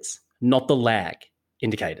indicators, not the lag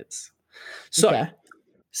indicators. So, Okay.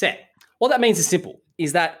 Sam, what that means is simple,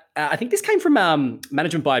 is that I think this came from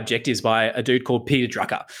Management by Objectives by a dude called Peter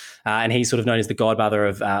Drucker, and he's sort of known as the godmother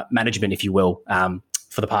of management, if you will,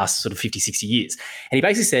 for the past sort of 50, 60 years. And he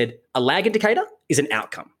basically said a lag indicator is an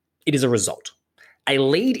outcome. It is a result. A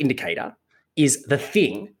lead indicator is the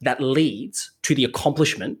thing that leads to the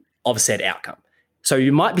accomplishment of said outcome. So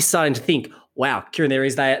you might be starting to think, wow, Kieran, there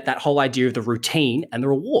is that whole idea of the routine and the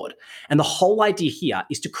reward. And the whole idea here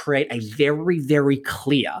is to create a very, very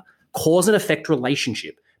clear cause and effect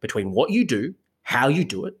relationship between what you do, how you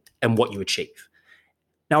do it, and what you achieve.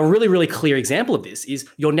 Now, a really, really clear example of this is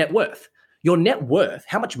your net worth. Your net worth,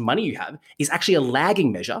 how much money you have, is actually a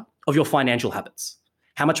lagging measure of your financial habits.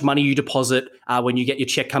 How much money you deposit when you get your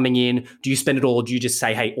check coming in. Do you spend it all, or do you just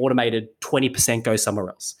say, hey, automated 20% goes somewhere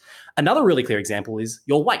else? Another really clear example is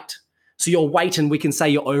your weight. So your weight, and we can say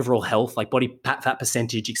your overall health, like body fat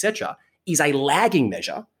percentage, etc., is a lagging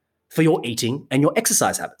measure for your eating and your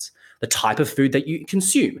exercise habits. The type of food that you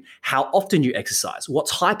consume, how often you exercise, what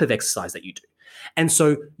type of exercise that you do. And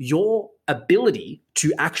so your ability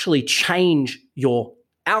to actually change your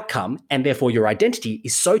outcome and therefore your identity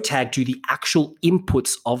is so tagged to the actual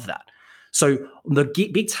inputs of that. So the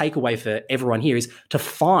big takeaway for everyone here is to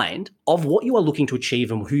find of what you are looking to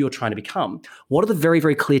achieve and who you're trying to become, what are the very,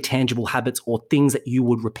 very clear tangible habits or things that you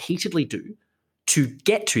would repeatedly do to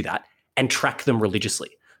get to that and track them religiously.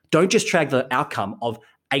 Don't just track the outcome of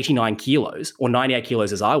 89 kilos or 98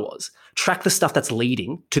 kilos as I was. Track the stuff that's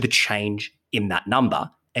leading to the change in that number,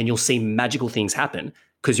 and you'll see magical things happen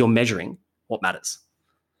because you're measuring what matters.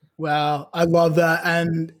 Wow, I love that.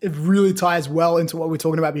 And it really ties well into what we were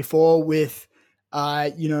talking about before with,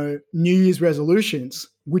 New Year's resolutions,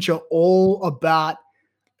 which are all about,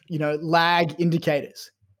 lag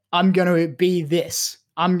indicators. I'm going to be this.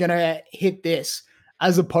 I'm going to hit this,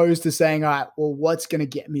 as opposed to saying, all right, well, what's going to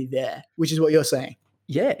get me there, which is what you're saying.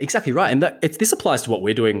 Yeah, exactly right. And this applies to what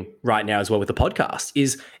we're doing right now as well with the podcast,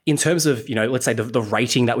 is in terms of, let's say the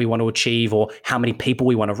rating that we want to achieve or how many people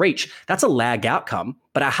we want to reach. That's a lag outcome,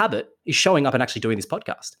 but our habit is showing up and actually doing this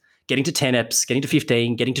podcast, getting to 10 eps, getting to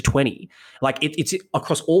 15, getting to 20. Like it's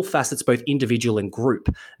across all facets, both individual and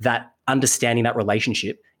group, that understanding that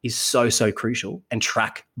relationship is so, so crucial, and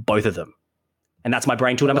track both of them. And that's my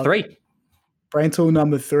brain tool number 3. Brain tool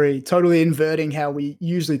number 3, totally inverting how we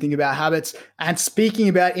usually think about habits. And speaking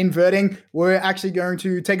about inverting, we're actually going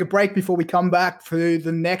to take a break before we come back for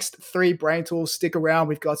the next 3 brain tools. Stick around.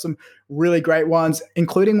 We've got some really great ones,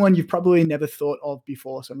 including one you've probably never thought of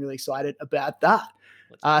before. So I'm really excited about that.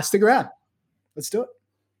 Stick around. Let's do it.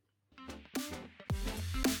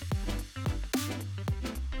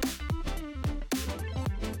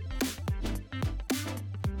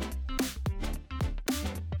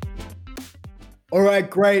 All right,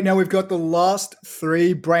 great. Now we've got the last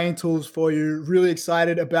 3 brain tools for you. Really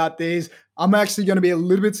excited about these. I'm actually going to be a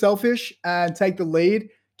little bit selfish and take the lead,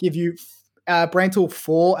 give you brain tool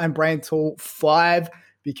 4 and brain tool 5,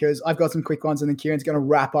 because I've got some quick ones, and then Kieran's going to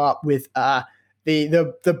wrap up with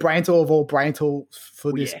the brain tool of all brain tools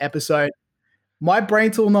for this episode. My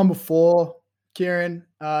brain tool number 4, Kieran,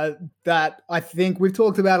 that I think we've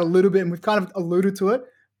talked about a little bit and we've kind of alluded to it,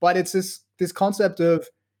 but it's this concept of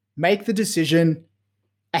make the decision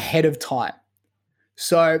ahead of time.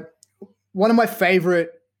 So one of my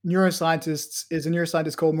favorite neuroscientists is a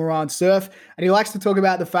neuroscientist called Moran Cerf, and he likes to talk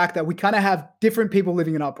about the fact that we kind of have different people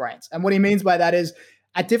living in our brains. And what he means by that is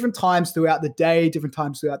at different times throughout the day, different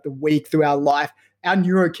times throughout the week, through our life, our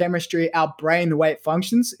neurochemistry, our brain, the way it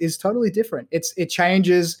functions is totally different. It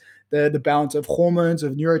changes the balance of hormones,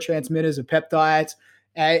 of neurotransmitters, of peptides,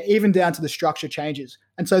 even down to the structure changes.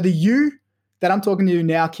 And so the you that I'm talking to you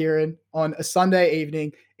now, Kieran, on a Sunday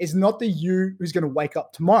evening is not the you who's going to wake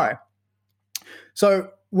up tomorrow.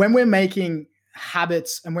 So when we're making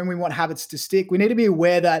habits and when we want habits to stick, we need to be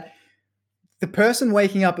aware that the person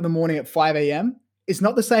waking up in the morning at 5 a.m. is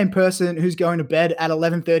not the same person who's going to bed at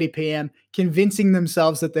 11:30 p.m. convincing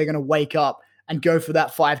themselves that they're going to wake up and go for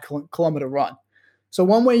that 5-kilometer run. So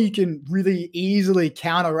one way you can really easily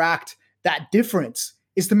counteract that difference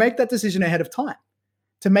is to make that decision ahead of time,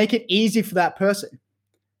 to make it easy for that person.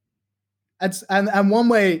 And one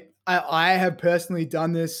way I have personally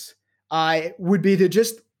done this would be to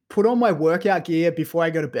just put on my workout gear before I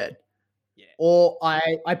go to bed. Yeah. Or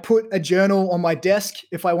I put a journal on my desk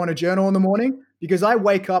if I want to journal in the morning, because I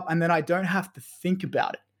wake up and then I don't have to think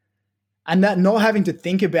about it. And that not having to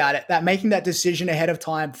think about it, that making that decision ahead of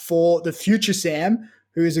time for the future Sam,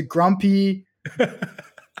 who is a grumpy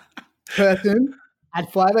person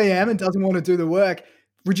at 5 a.m. and doesn't want to do the work,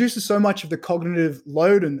 reduces so much of the cognitive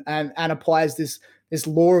load and applies this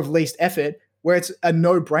law of least effort where it's a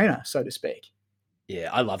no-brainer, so to speak.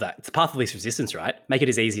 Yeah, I love that. It's the path of least resistance, right? Make it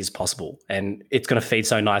as easy as possible. And it's going to feed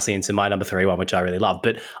so nicely into my number 3 one, which I really love.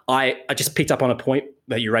 But I just picked up on a point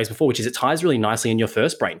that you raised before, which is it ties really nicely in your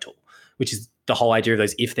first brain tool, which is the whole idea of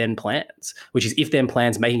those if-then plans, which is if-then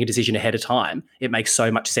plans, making a decision ahead of time. It makes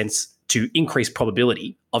so much sense to increase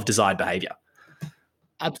probability of desired behavior.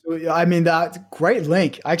 Absolutely. I mean, that's a great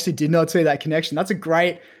link. I actually did not see that connection. That's a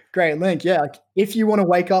great link. Yeah. Like if you want to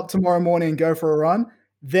wake up tomorrow morning and go for a run,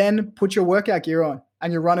 then put your workout gear on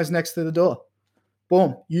and your runner's next to the door.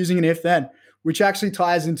 Boom. Using an if then, which actually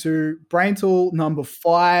ties into brain tool number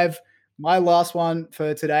 5, my last one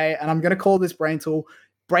for today. And I'm going to call this brain tool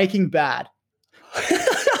Breaking Bad.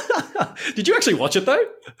 Did you actually watch it though?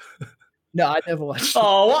 No, I never watched.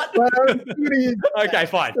 Oh, what? Okay,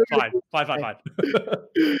 fine.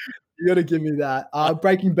 You got to give me that.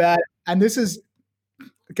 Breaking Bad. And this is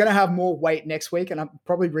going to have more weight next week. And I'll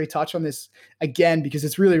probably retouch on this again because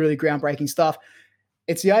it's really, really groundbreaking stuff.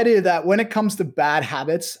 It's the idea that when it comes to bad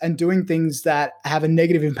habits and doing things that have a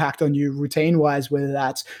negative impact on you routine-wise, whether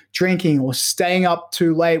that's drinking or staying up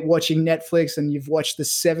too late watching Netflix and you've watched the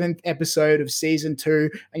 7th episode of season 2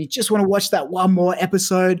 and you just want to watch that one more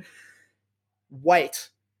episode, wait.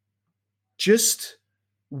 Just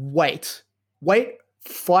wait. Wait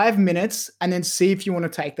 5 minutes and then see if you want to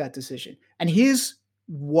take that decision. And here's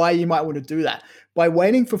why you might want to do that. By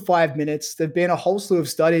waiting for 5 minutes, there've been a whole slew of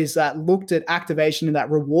studies that looked at activation in that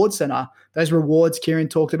reward center, those rewards Kieran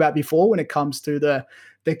talked about before when it comes to the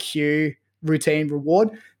cue routine reward.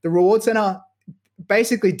 The reward center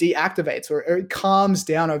basically deactivates or it calms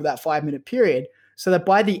down over that 5-minute period so that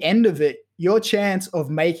by the end of it, your chance of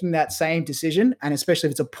making that same decision, and especially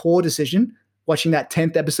if it's a poor decision, watching that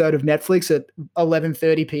 10th episode of Netflix at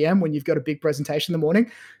 11:30 p.m. when you've got a big presentation in the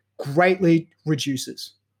morning, greatly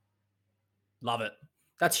reduces. Love it.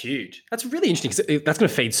 That's huge. That's really interesting because that's going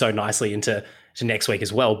to feed so nicely into next week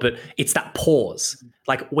as well. But it's that pause.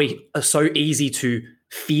 Like we are so easy to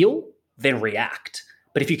feel, then react.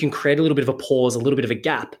 But if you can create a little bit of a pause, a little bit of a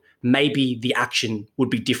gap, maybe the action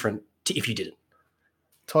would be different to if you didn't.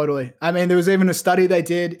 Totally. I mean, there was even a study they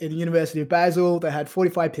did in the University of Basel. They had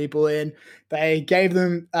 45 people in. They gave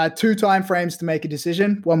them 2 time frames to make a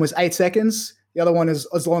decision. One was 8 seconds. The other one is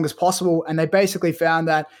as long as possible. And they basically found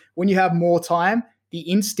that when you have more time, the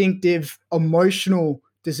instinctive, emotional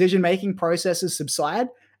decision-making processes subside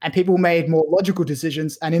and people made more logical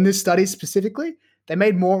decisions. And in this study specifically, they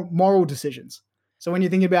made more moral decisions. So when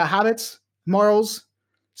you're thinking about habits, morals,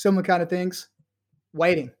 similar kind of things,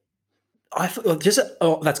 waiting.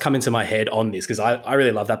 That's come into my head on this because I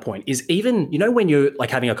really love that point is even, when you're like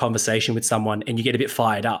having a conversation with someone and you get a bit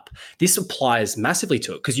fired up, this applies massively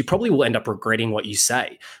to it because you probably will end up regretting what you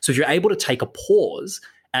say. So if you're able to take a pause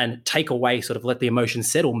and take away, sort of let the emotions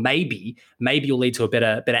settle, maybe you'll lead to a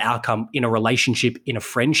better outcome in a relationship, in a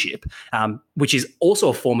friendship, which is also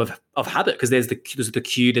a form of habit because there's the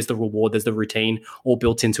cue, there's the reward, there's the routine all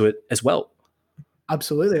built into it as well.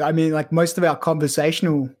 Absolutely. I mean, like most of our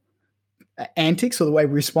conversational antics or the way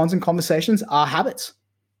we respond in conversations are habits.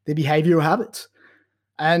 They're behavioral habits.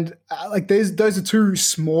 And like those are 2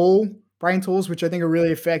 small brain tools, which I think are really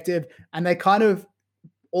effective. And they kind of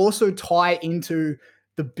also tie into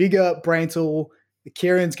the bigger brain tool that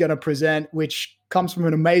Kieran's going to present, which comes from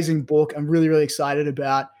an amazing book. I'm really, really excited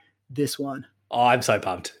about this one. Oh, I'm so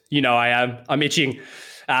pumped. I am. I'm itching.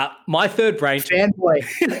 My third brain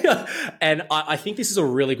Fanboy. and I think this is a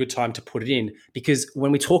really good time to put it in, because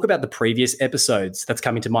when we talk about the previous episodes that's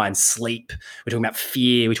coming to mind, sleep, we're talking about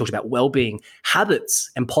fear, we talked about well-being,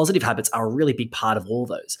 habits and positive habits are a really big part of all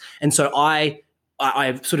those. And so I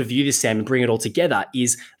sort of view this, Sam, and bring it all together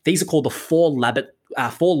is these are called the four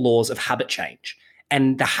laws of habit change.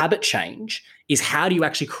 And the habit change is how do you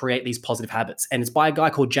actually create these positive habits? And it's by a guy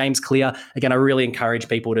called James Clear. Again, I really encourage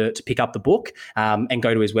people to pick up the book and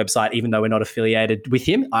go to his website, even though we're not affiliated with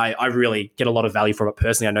him. I really get a lot of value from it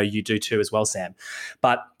personally. I know you do too as well, Sam.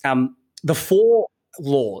 But the four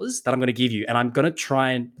laws that I'm going to give you, and I'm going to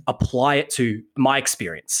try and apply it to my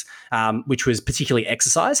experience, which was particularly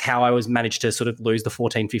exercise, how I was managed to sort of lose the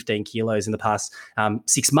 14, 15 kilos in the past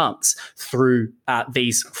 6 months through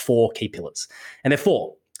these four key pillars. And they're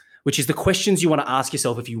four, which is the questions you want to ask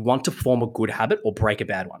yourself if you want to form a good habit or break a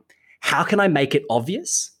bad one. How can I make it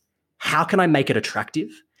obvious? How can I make it attractive?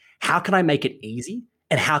 How can I make it easy?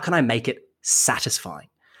 And how can I make it satisfying?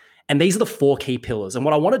 And these are the four key pillars. And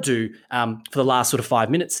what I want to do for the last sort of 5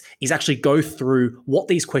 minutes is actually go through what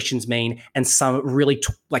these questions mean and some really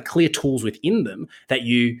clear tools within them that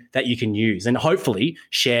you can use, and hopefully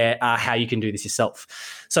share how you can do this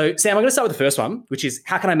yourself. So, Sam, I'm going to start with the first one, which is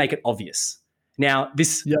how can I make it obvious? Now,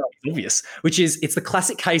 this is obvious, which is it's the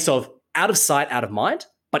classic case of out of sight, out of mind,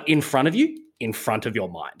 but in front of you, in front of your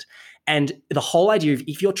mind. And the whole idea of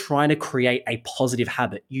if you're trying to create a positive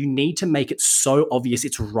habit, you need to make it so obvious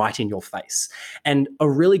it's right in your face. And a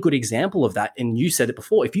really good example of that, and you said it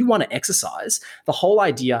before, if you want to exercise, the whole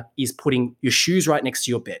idea is putting your shoes right next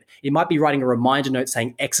to your bed. It might be writing a reminder note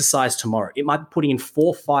saying exercise tomorrow. It might be putting in 4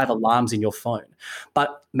 or 5 alarms in your phone.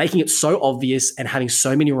 But making it so obvious and having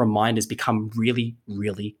so many reminders become really,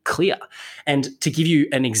 really clear. And to give you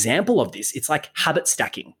an example of this, it's like habit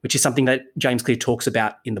stacking, which is something that James Clear talks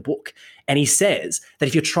about in the book. And he says that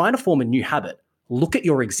if you're trying to form a new habit, look at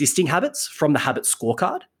your existing habits from the habit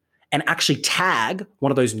scorecard and actually tag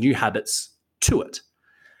one of those new habits to it.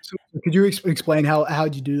 So could you explain how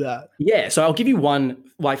you do that? Yeah. So I'll give you one,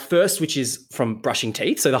 first, which is from brushing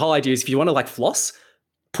teeth. So the whole idea is if you want to floss,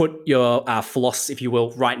 put your floss, if you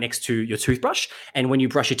will, right next to your toothbrush. And when you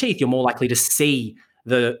brush your teeth, you're more likely to see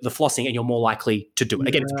the flossing and you're more likely to do it.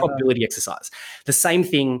 Again, it's a probability exercise. The same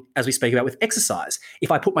thing as we speak about with exercise.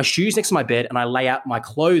 If I put my shoes next to my bed and I lay out my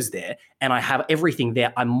clothes there and I have everything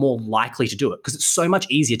there, I'm more likely to do it because it's so much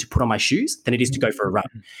easier to put on my shoes than it is to go for a run.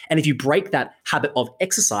 And if you break that habit of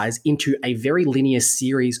exercise into a very linear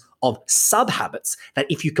series of sub-habits that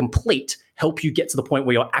if you complete, help you get to the point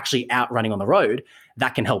where you're actually out running on the road,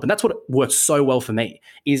 that can help. And that's what works so well for me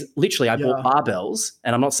is literally I bought barbells,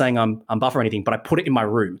 and I'm not saying I'm buff or anything, but I put it in my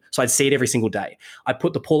room. So I'd see it every single day. I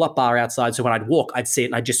put the pull-up bar outside. So when I'd walk, I'd see it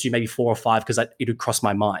and I'd just do maybe 4 or 5 because it would cross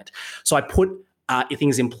my mind. So I put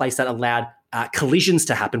things in place that allowed collisions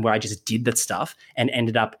to happen where I just did that stuff and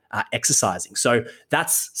ended up exercising. So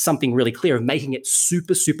that's something really clear of making it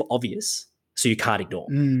super, super obvious so you can't ignore.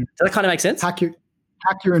 Does that kind of make sense? Hack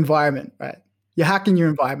your environment, right? You're hacking your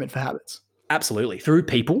environment for habits. Absolutely. Through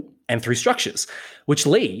people and through structures, which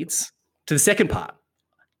leads to the second part.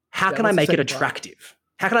 How can I make it attractive?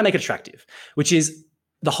 How can I make it attractive? Which is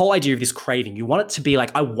the whole idea of this craving. You want it to be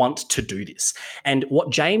like, I want to do this. And what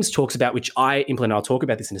James talks about, which I implement, I'll talk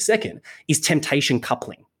about this in a second, is temptation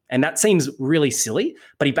coupling. And that seems really silly,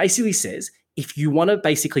 but he basically says, if you want to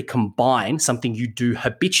basically combine something you do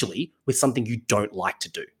habitually with something you don't like to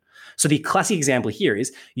do. So the classic example here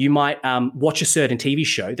is you might watch a certain TV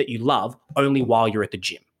show that you love only while you're at the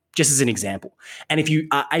gym, just as an example. And if you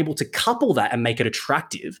are able to couple that and make it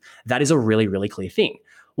attractive, that is a really, really clear thing.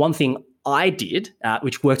 One thing I did,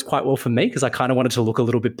 which worked quite well for me because I kind of wanted to look a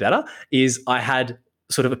little bit better, is I had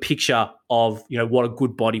sort of a picture of, what a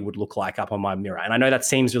good body would look like up on my mirror. And I know that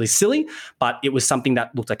seems really silly, but it was something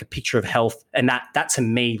that looked like a picture of health. And that to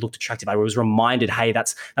me looked attractive. I was reminded, hey,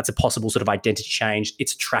 that's a possible sort of identity change.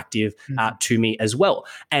 It's attractive to me as well.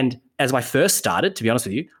 And as I first started, to be honest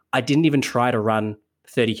with you, I didn't even try to run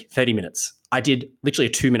 30 minutes. I did literally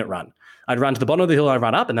a 2-minute run. I'd run to the bottom of the hill, I'd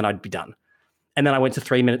run up, and then I'd be done. And then I went to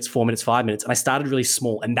 3 minutes, 4 minutes, 5 minutes, and I started really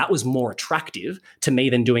small. And that was more attractive to me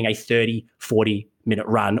than doing a 30, 40-minute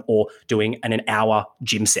run or doing an hour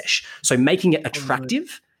gym sesh. So making it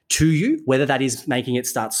attractive to you, whether that is making it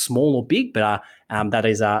start small or big, but that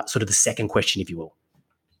is sort of the second question, if you will.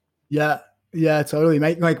 Yeah, totally.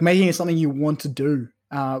 Making it something you want to do,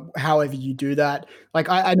 however you do that. Like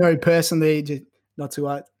I know personally, just not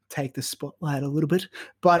to take the spotlight a little bit,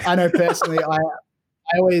 but I know personally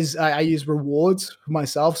I use rewards for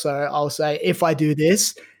myself. So I'll say, if I do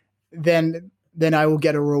this, then then I will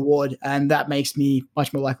get a reward, and that makes me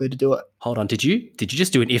much more likely to do it. Hold on, did you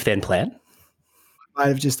just do an if-then plan? I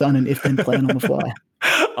have just done an if-then plan on the fly.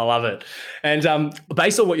 I love it. And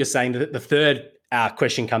based on what you're saying, the third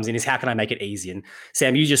question comes in is how can I make it easy? And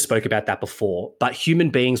Sam, you just spoke about that before, but human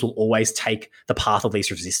beings will always take the path of least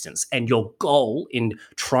resistance. And your goal in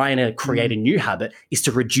trying to create a new habit is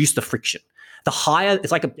to reduce the friction. The higher,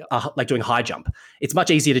 it's like like doing high jump. It's much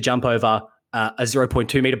easier to jump over a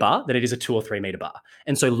 0.2 meter bar than it is a 2 or 3 meter bar.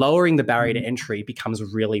 And so lowering the barrier to entry becomes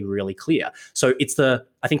really, really clear. So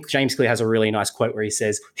I think James Clear has a really nice quote where he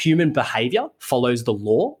says, human behavior follows the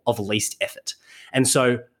law of least effort. And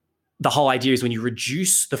so the whole idea is when you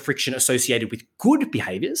reduce the friction associated with good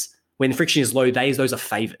behaviors, when the friction is low, those are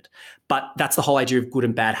favored. But that's the whole idea of good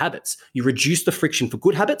and bad habits. You reduce the friction for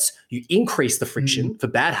good habits, you increase the friction for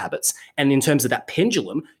bad habits. And in terms of that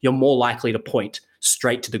pendulum, you're more likely to point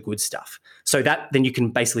straight to the good stuff. So that then you can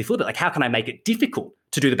basically flip it. Like, how can I make it difficult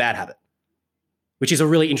to do the bad habit? Which is a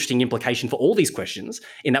really interesting implication for all these questions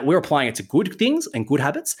in that we're applying it to good things and good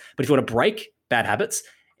habits. But if you want to break bad habits,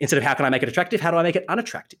 instead of how can I make it attractive, how do I make it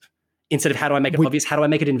unattractive? Instead of how do I make it obvious, how do I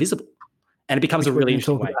make it invisible? And it becomes a really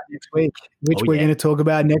interesting way. Next week, we're going to talk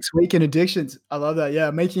about next week in addictions. I love that.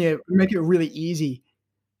 Yeah, make it really easy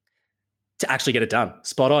to actually get it done.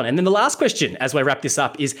 Spot on. And then the last question as we wrap this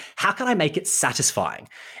up is how can I make it satisfying?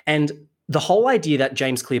 And the whole idea that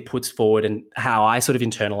James Clear puts forward and how I sort of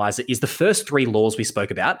internalize it is the first 3 laws we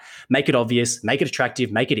spoke about: make it obvious, make it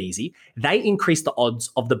attractive, make it easy. They increase the odds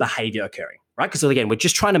of the behavior occurring, right? Because again, we're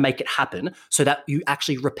just trying to make it happen so that you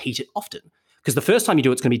actually repeat it often. Because the first time you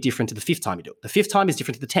do it, it's going to be different to the 5th time you do it. The 5th time is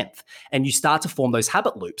different to the 10th. And you start to form those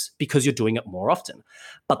habit loops because you're doing it more often.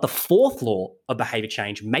 But the 4th law of behavior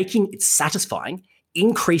change, making it satisfying,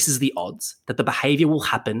 increases the odds that the behavior will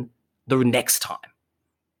happen the next time,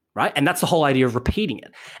 right? And that's the whole idea of repeating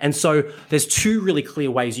it. And so there's 2 really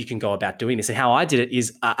clear ways you can go about doing this. And how I did it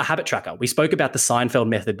is a habit tracker. We spoke about the Seinfeld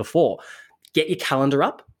method before. Get your calendar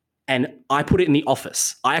up. And I put it in the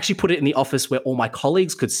office. I actually put it in the office where all my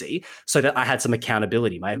colleagues could see so that I had some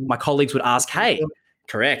accountability. My colleagues would ask, hey,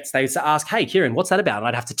 correct. They would ask, hey, Kieran, what's that about? And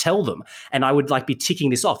I'd have to tell them. And I would be ticking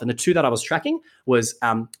this off. And the 2 that I was tracking was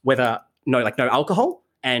whether no alcohol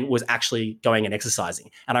and was actually going and exercising.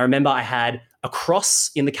 And I remember I had a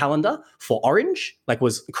cross in the calendar for orange,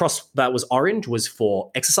 was a cross that was orange was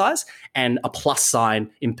for exercise, and a plus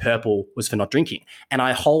sign in purple was for not drinking. And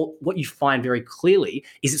what you find very clearly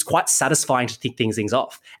is it's quite satisfying to tick things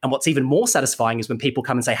off. And what's even more satisfying is when people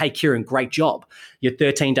come and say, hey, Kieran, great job. You're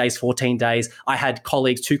 13 days, 14 days. I had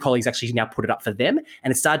 2 colleagues actually now put it up for them.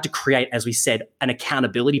 And it started to create, as we said, an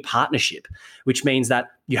accountability partnership, which means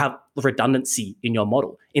that you have redundancy in your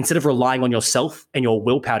model. Instead of relying on yourself and your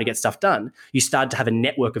willpower to get stuff done, you started to have a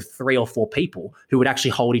network of 3 or 4 people who would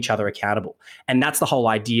actually hold each other accountable. And that's the whole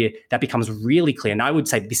idea that becomes really clear. And I would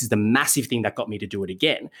say this is the massive thing that got me to do it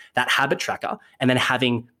again, that habit tracker, and then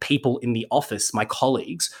having people in the office, my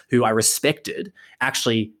colleagues who I respected,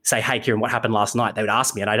 actually say, hey, Kieran, what happened last night? They would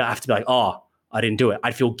ask me and I'd have to be like, oh, I didn't do it.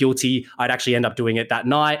 I'd feel guilty. I'd actually end up doing it that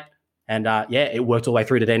night. And it worked all the way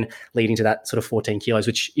through to then leading to that sort of 14 kilos,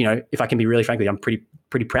 which, if I can be really frank with you, I'm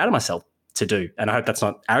pretty proud of myself to do. And I hope that's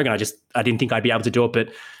not arrogant. I didn't think I'd be able to do it,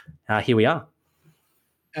 but here we are.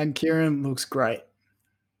 And Kieran looks great.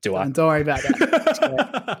 Do I? And don't worry about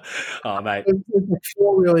that. Oh, mate.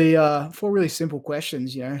 4 really simple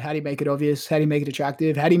questions. How do you make it obvious? How do you make it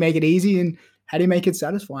attractive? How do you make it easy? And how do you make it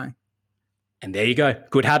satisfying? And there you go.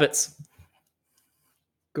 Good habits.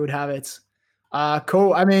 Good habits.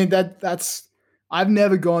 Cool. I mean, that's I've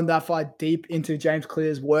never gone that far deep into James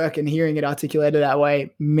Clear's work, and hearing it articulated that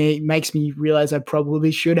way makes me realize I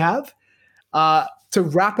probably should have. To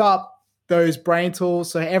wrap up those brain tools,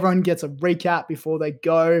 so everyone gets a recap before they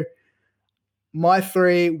go. My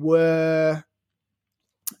 3 were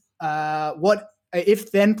what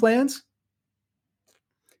if-then plans.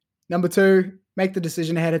 Number 2, make the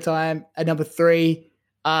decision ahead of time. And number 3,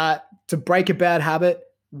 to break a bad habit,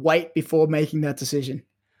 wait before making that decision.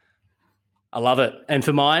 I love it. And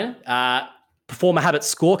for mine, perform a habit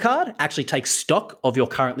scorecard. Actually take stock of your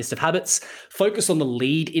current list of habits. Focus on the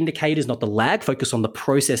lead indicators, not the lag. Focus on the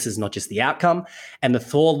processes, not just the outcome. And the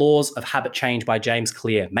 4 laws of habit change by James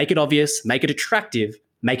Clear. Make it obvious, make it attractive,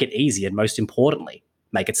 make it easy, and most importantly,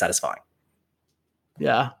 make it satisfying.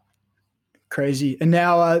 Yeah. Crazy. And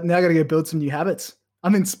now I got to go build some new habits.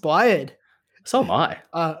 I'm inspired. So am I.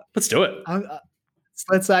 Let's do it.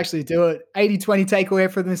 Let's actually do it. 80-20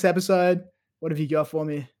 takeaway from this episode. What have you got for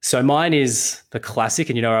me? So mine is the classic,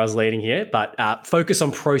 and you know where I was leading here, but focus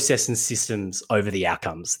on process and systems over the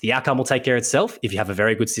outcomes. The outcome will take care of itself if you have a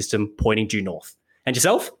very good system pointing due north. And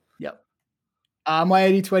yourself? Yep. My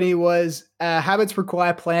 80-20 was habits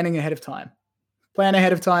require planning ahead of time. Plan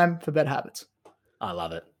ahead of time for better habits. I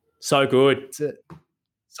love it. So good. That's it.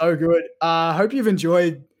 So good. Hope you've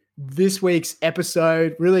enjoyed this week's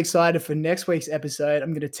episode. Really excited for next week's episode.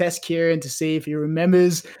 I'm going to test Kieran to see if he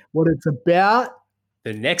remembers what it's about.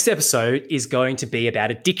 The next episode is going to be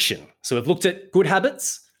about addiction. So we've looked at good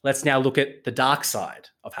habits. Let's now look at the dark side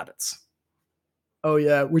of habits. Oh,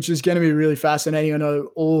 yeah, which is going to be really fascinating. I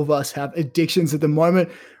know all of us have addictions at the moment.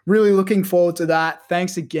 Really looking forward to that.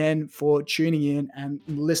 Thanks again for tuning in and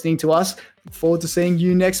listening to us. Look forward to seeing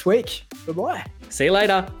you next week. Bye-bye. See you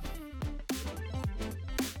later.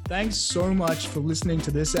 Thanks so much for listening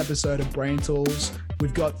to this episode of Brain Tools.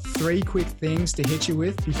 We've got 3 quick things to hit you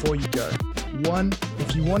with before you go. 1,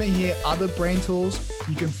 if you want to hear other Brain Tools,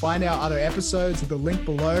 you can find our other episodes at the link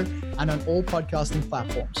below and on all podcasting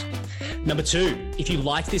platforms. Number 2, if you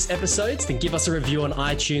like this episode, then give us a review on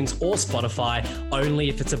iTunes or Spotify, only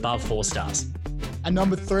if it's above 4 stars. And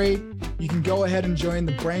number 3, you can go ahead and join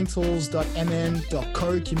the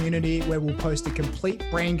braintools.mn.co community, where we'll post a complete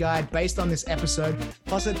brain guide based on this episode,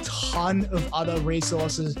 plus a ton of other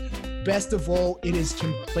resources. Best of all, it is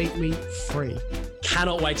completely free.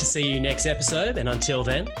 Cannot wait to see you next episode. And until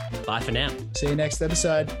then, bye for now. See you next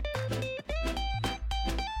episode.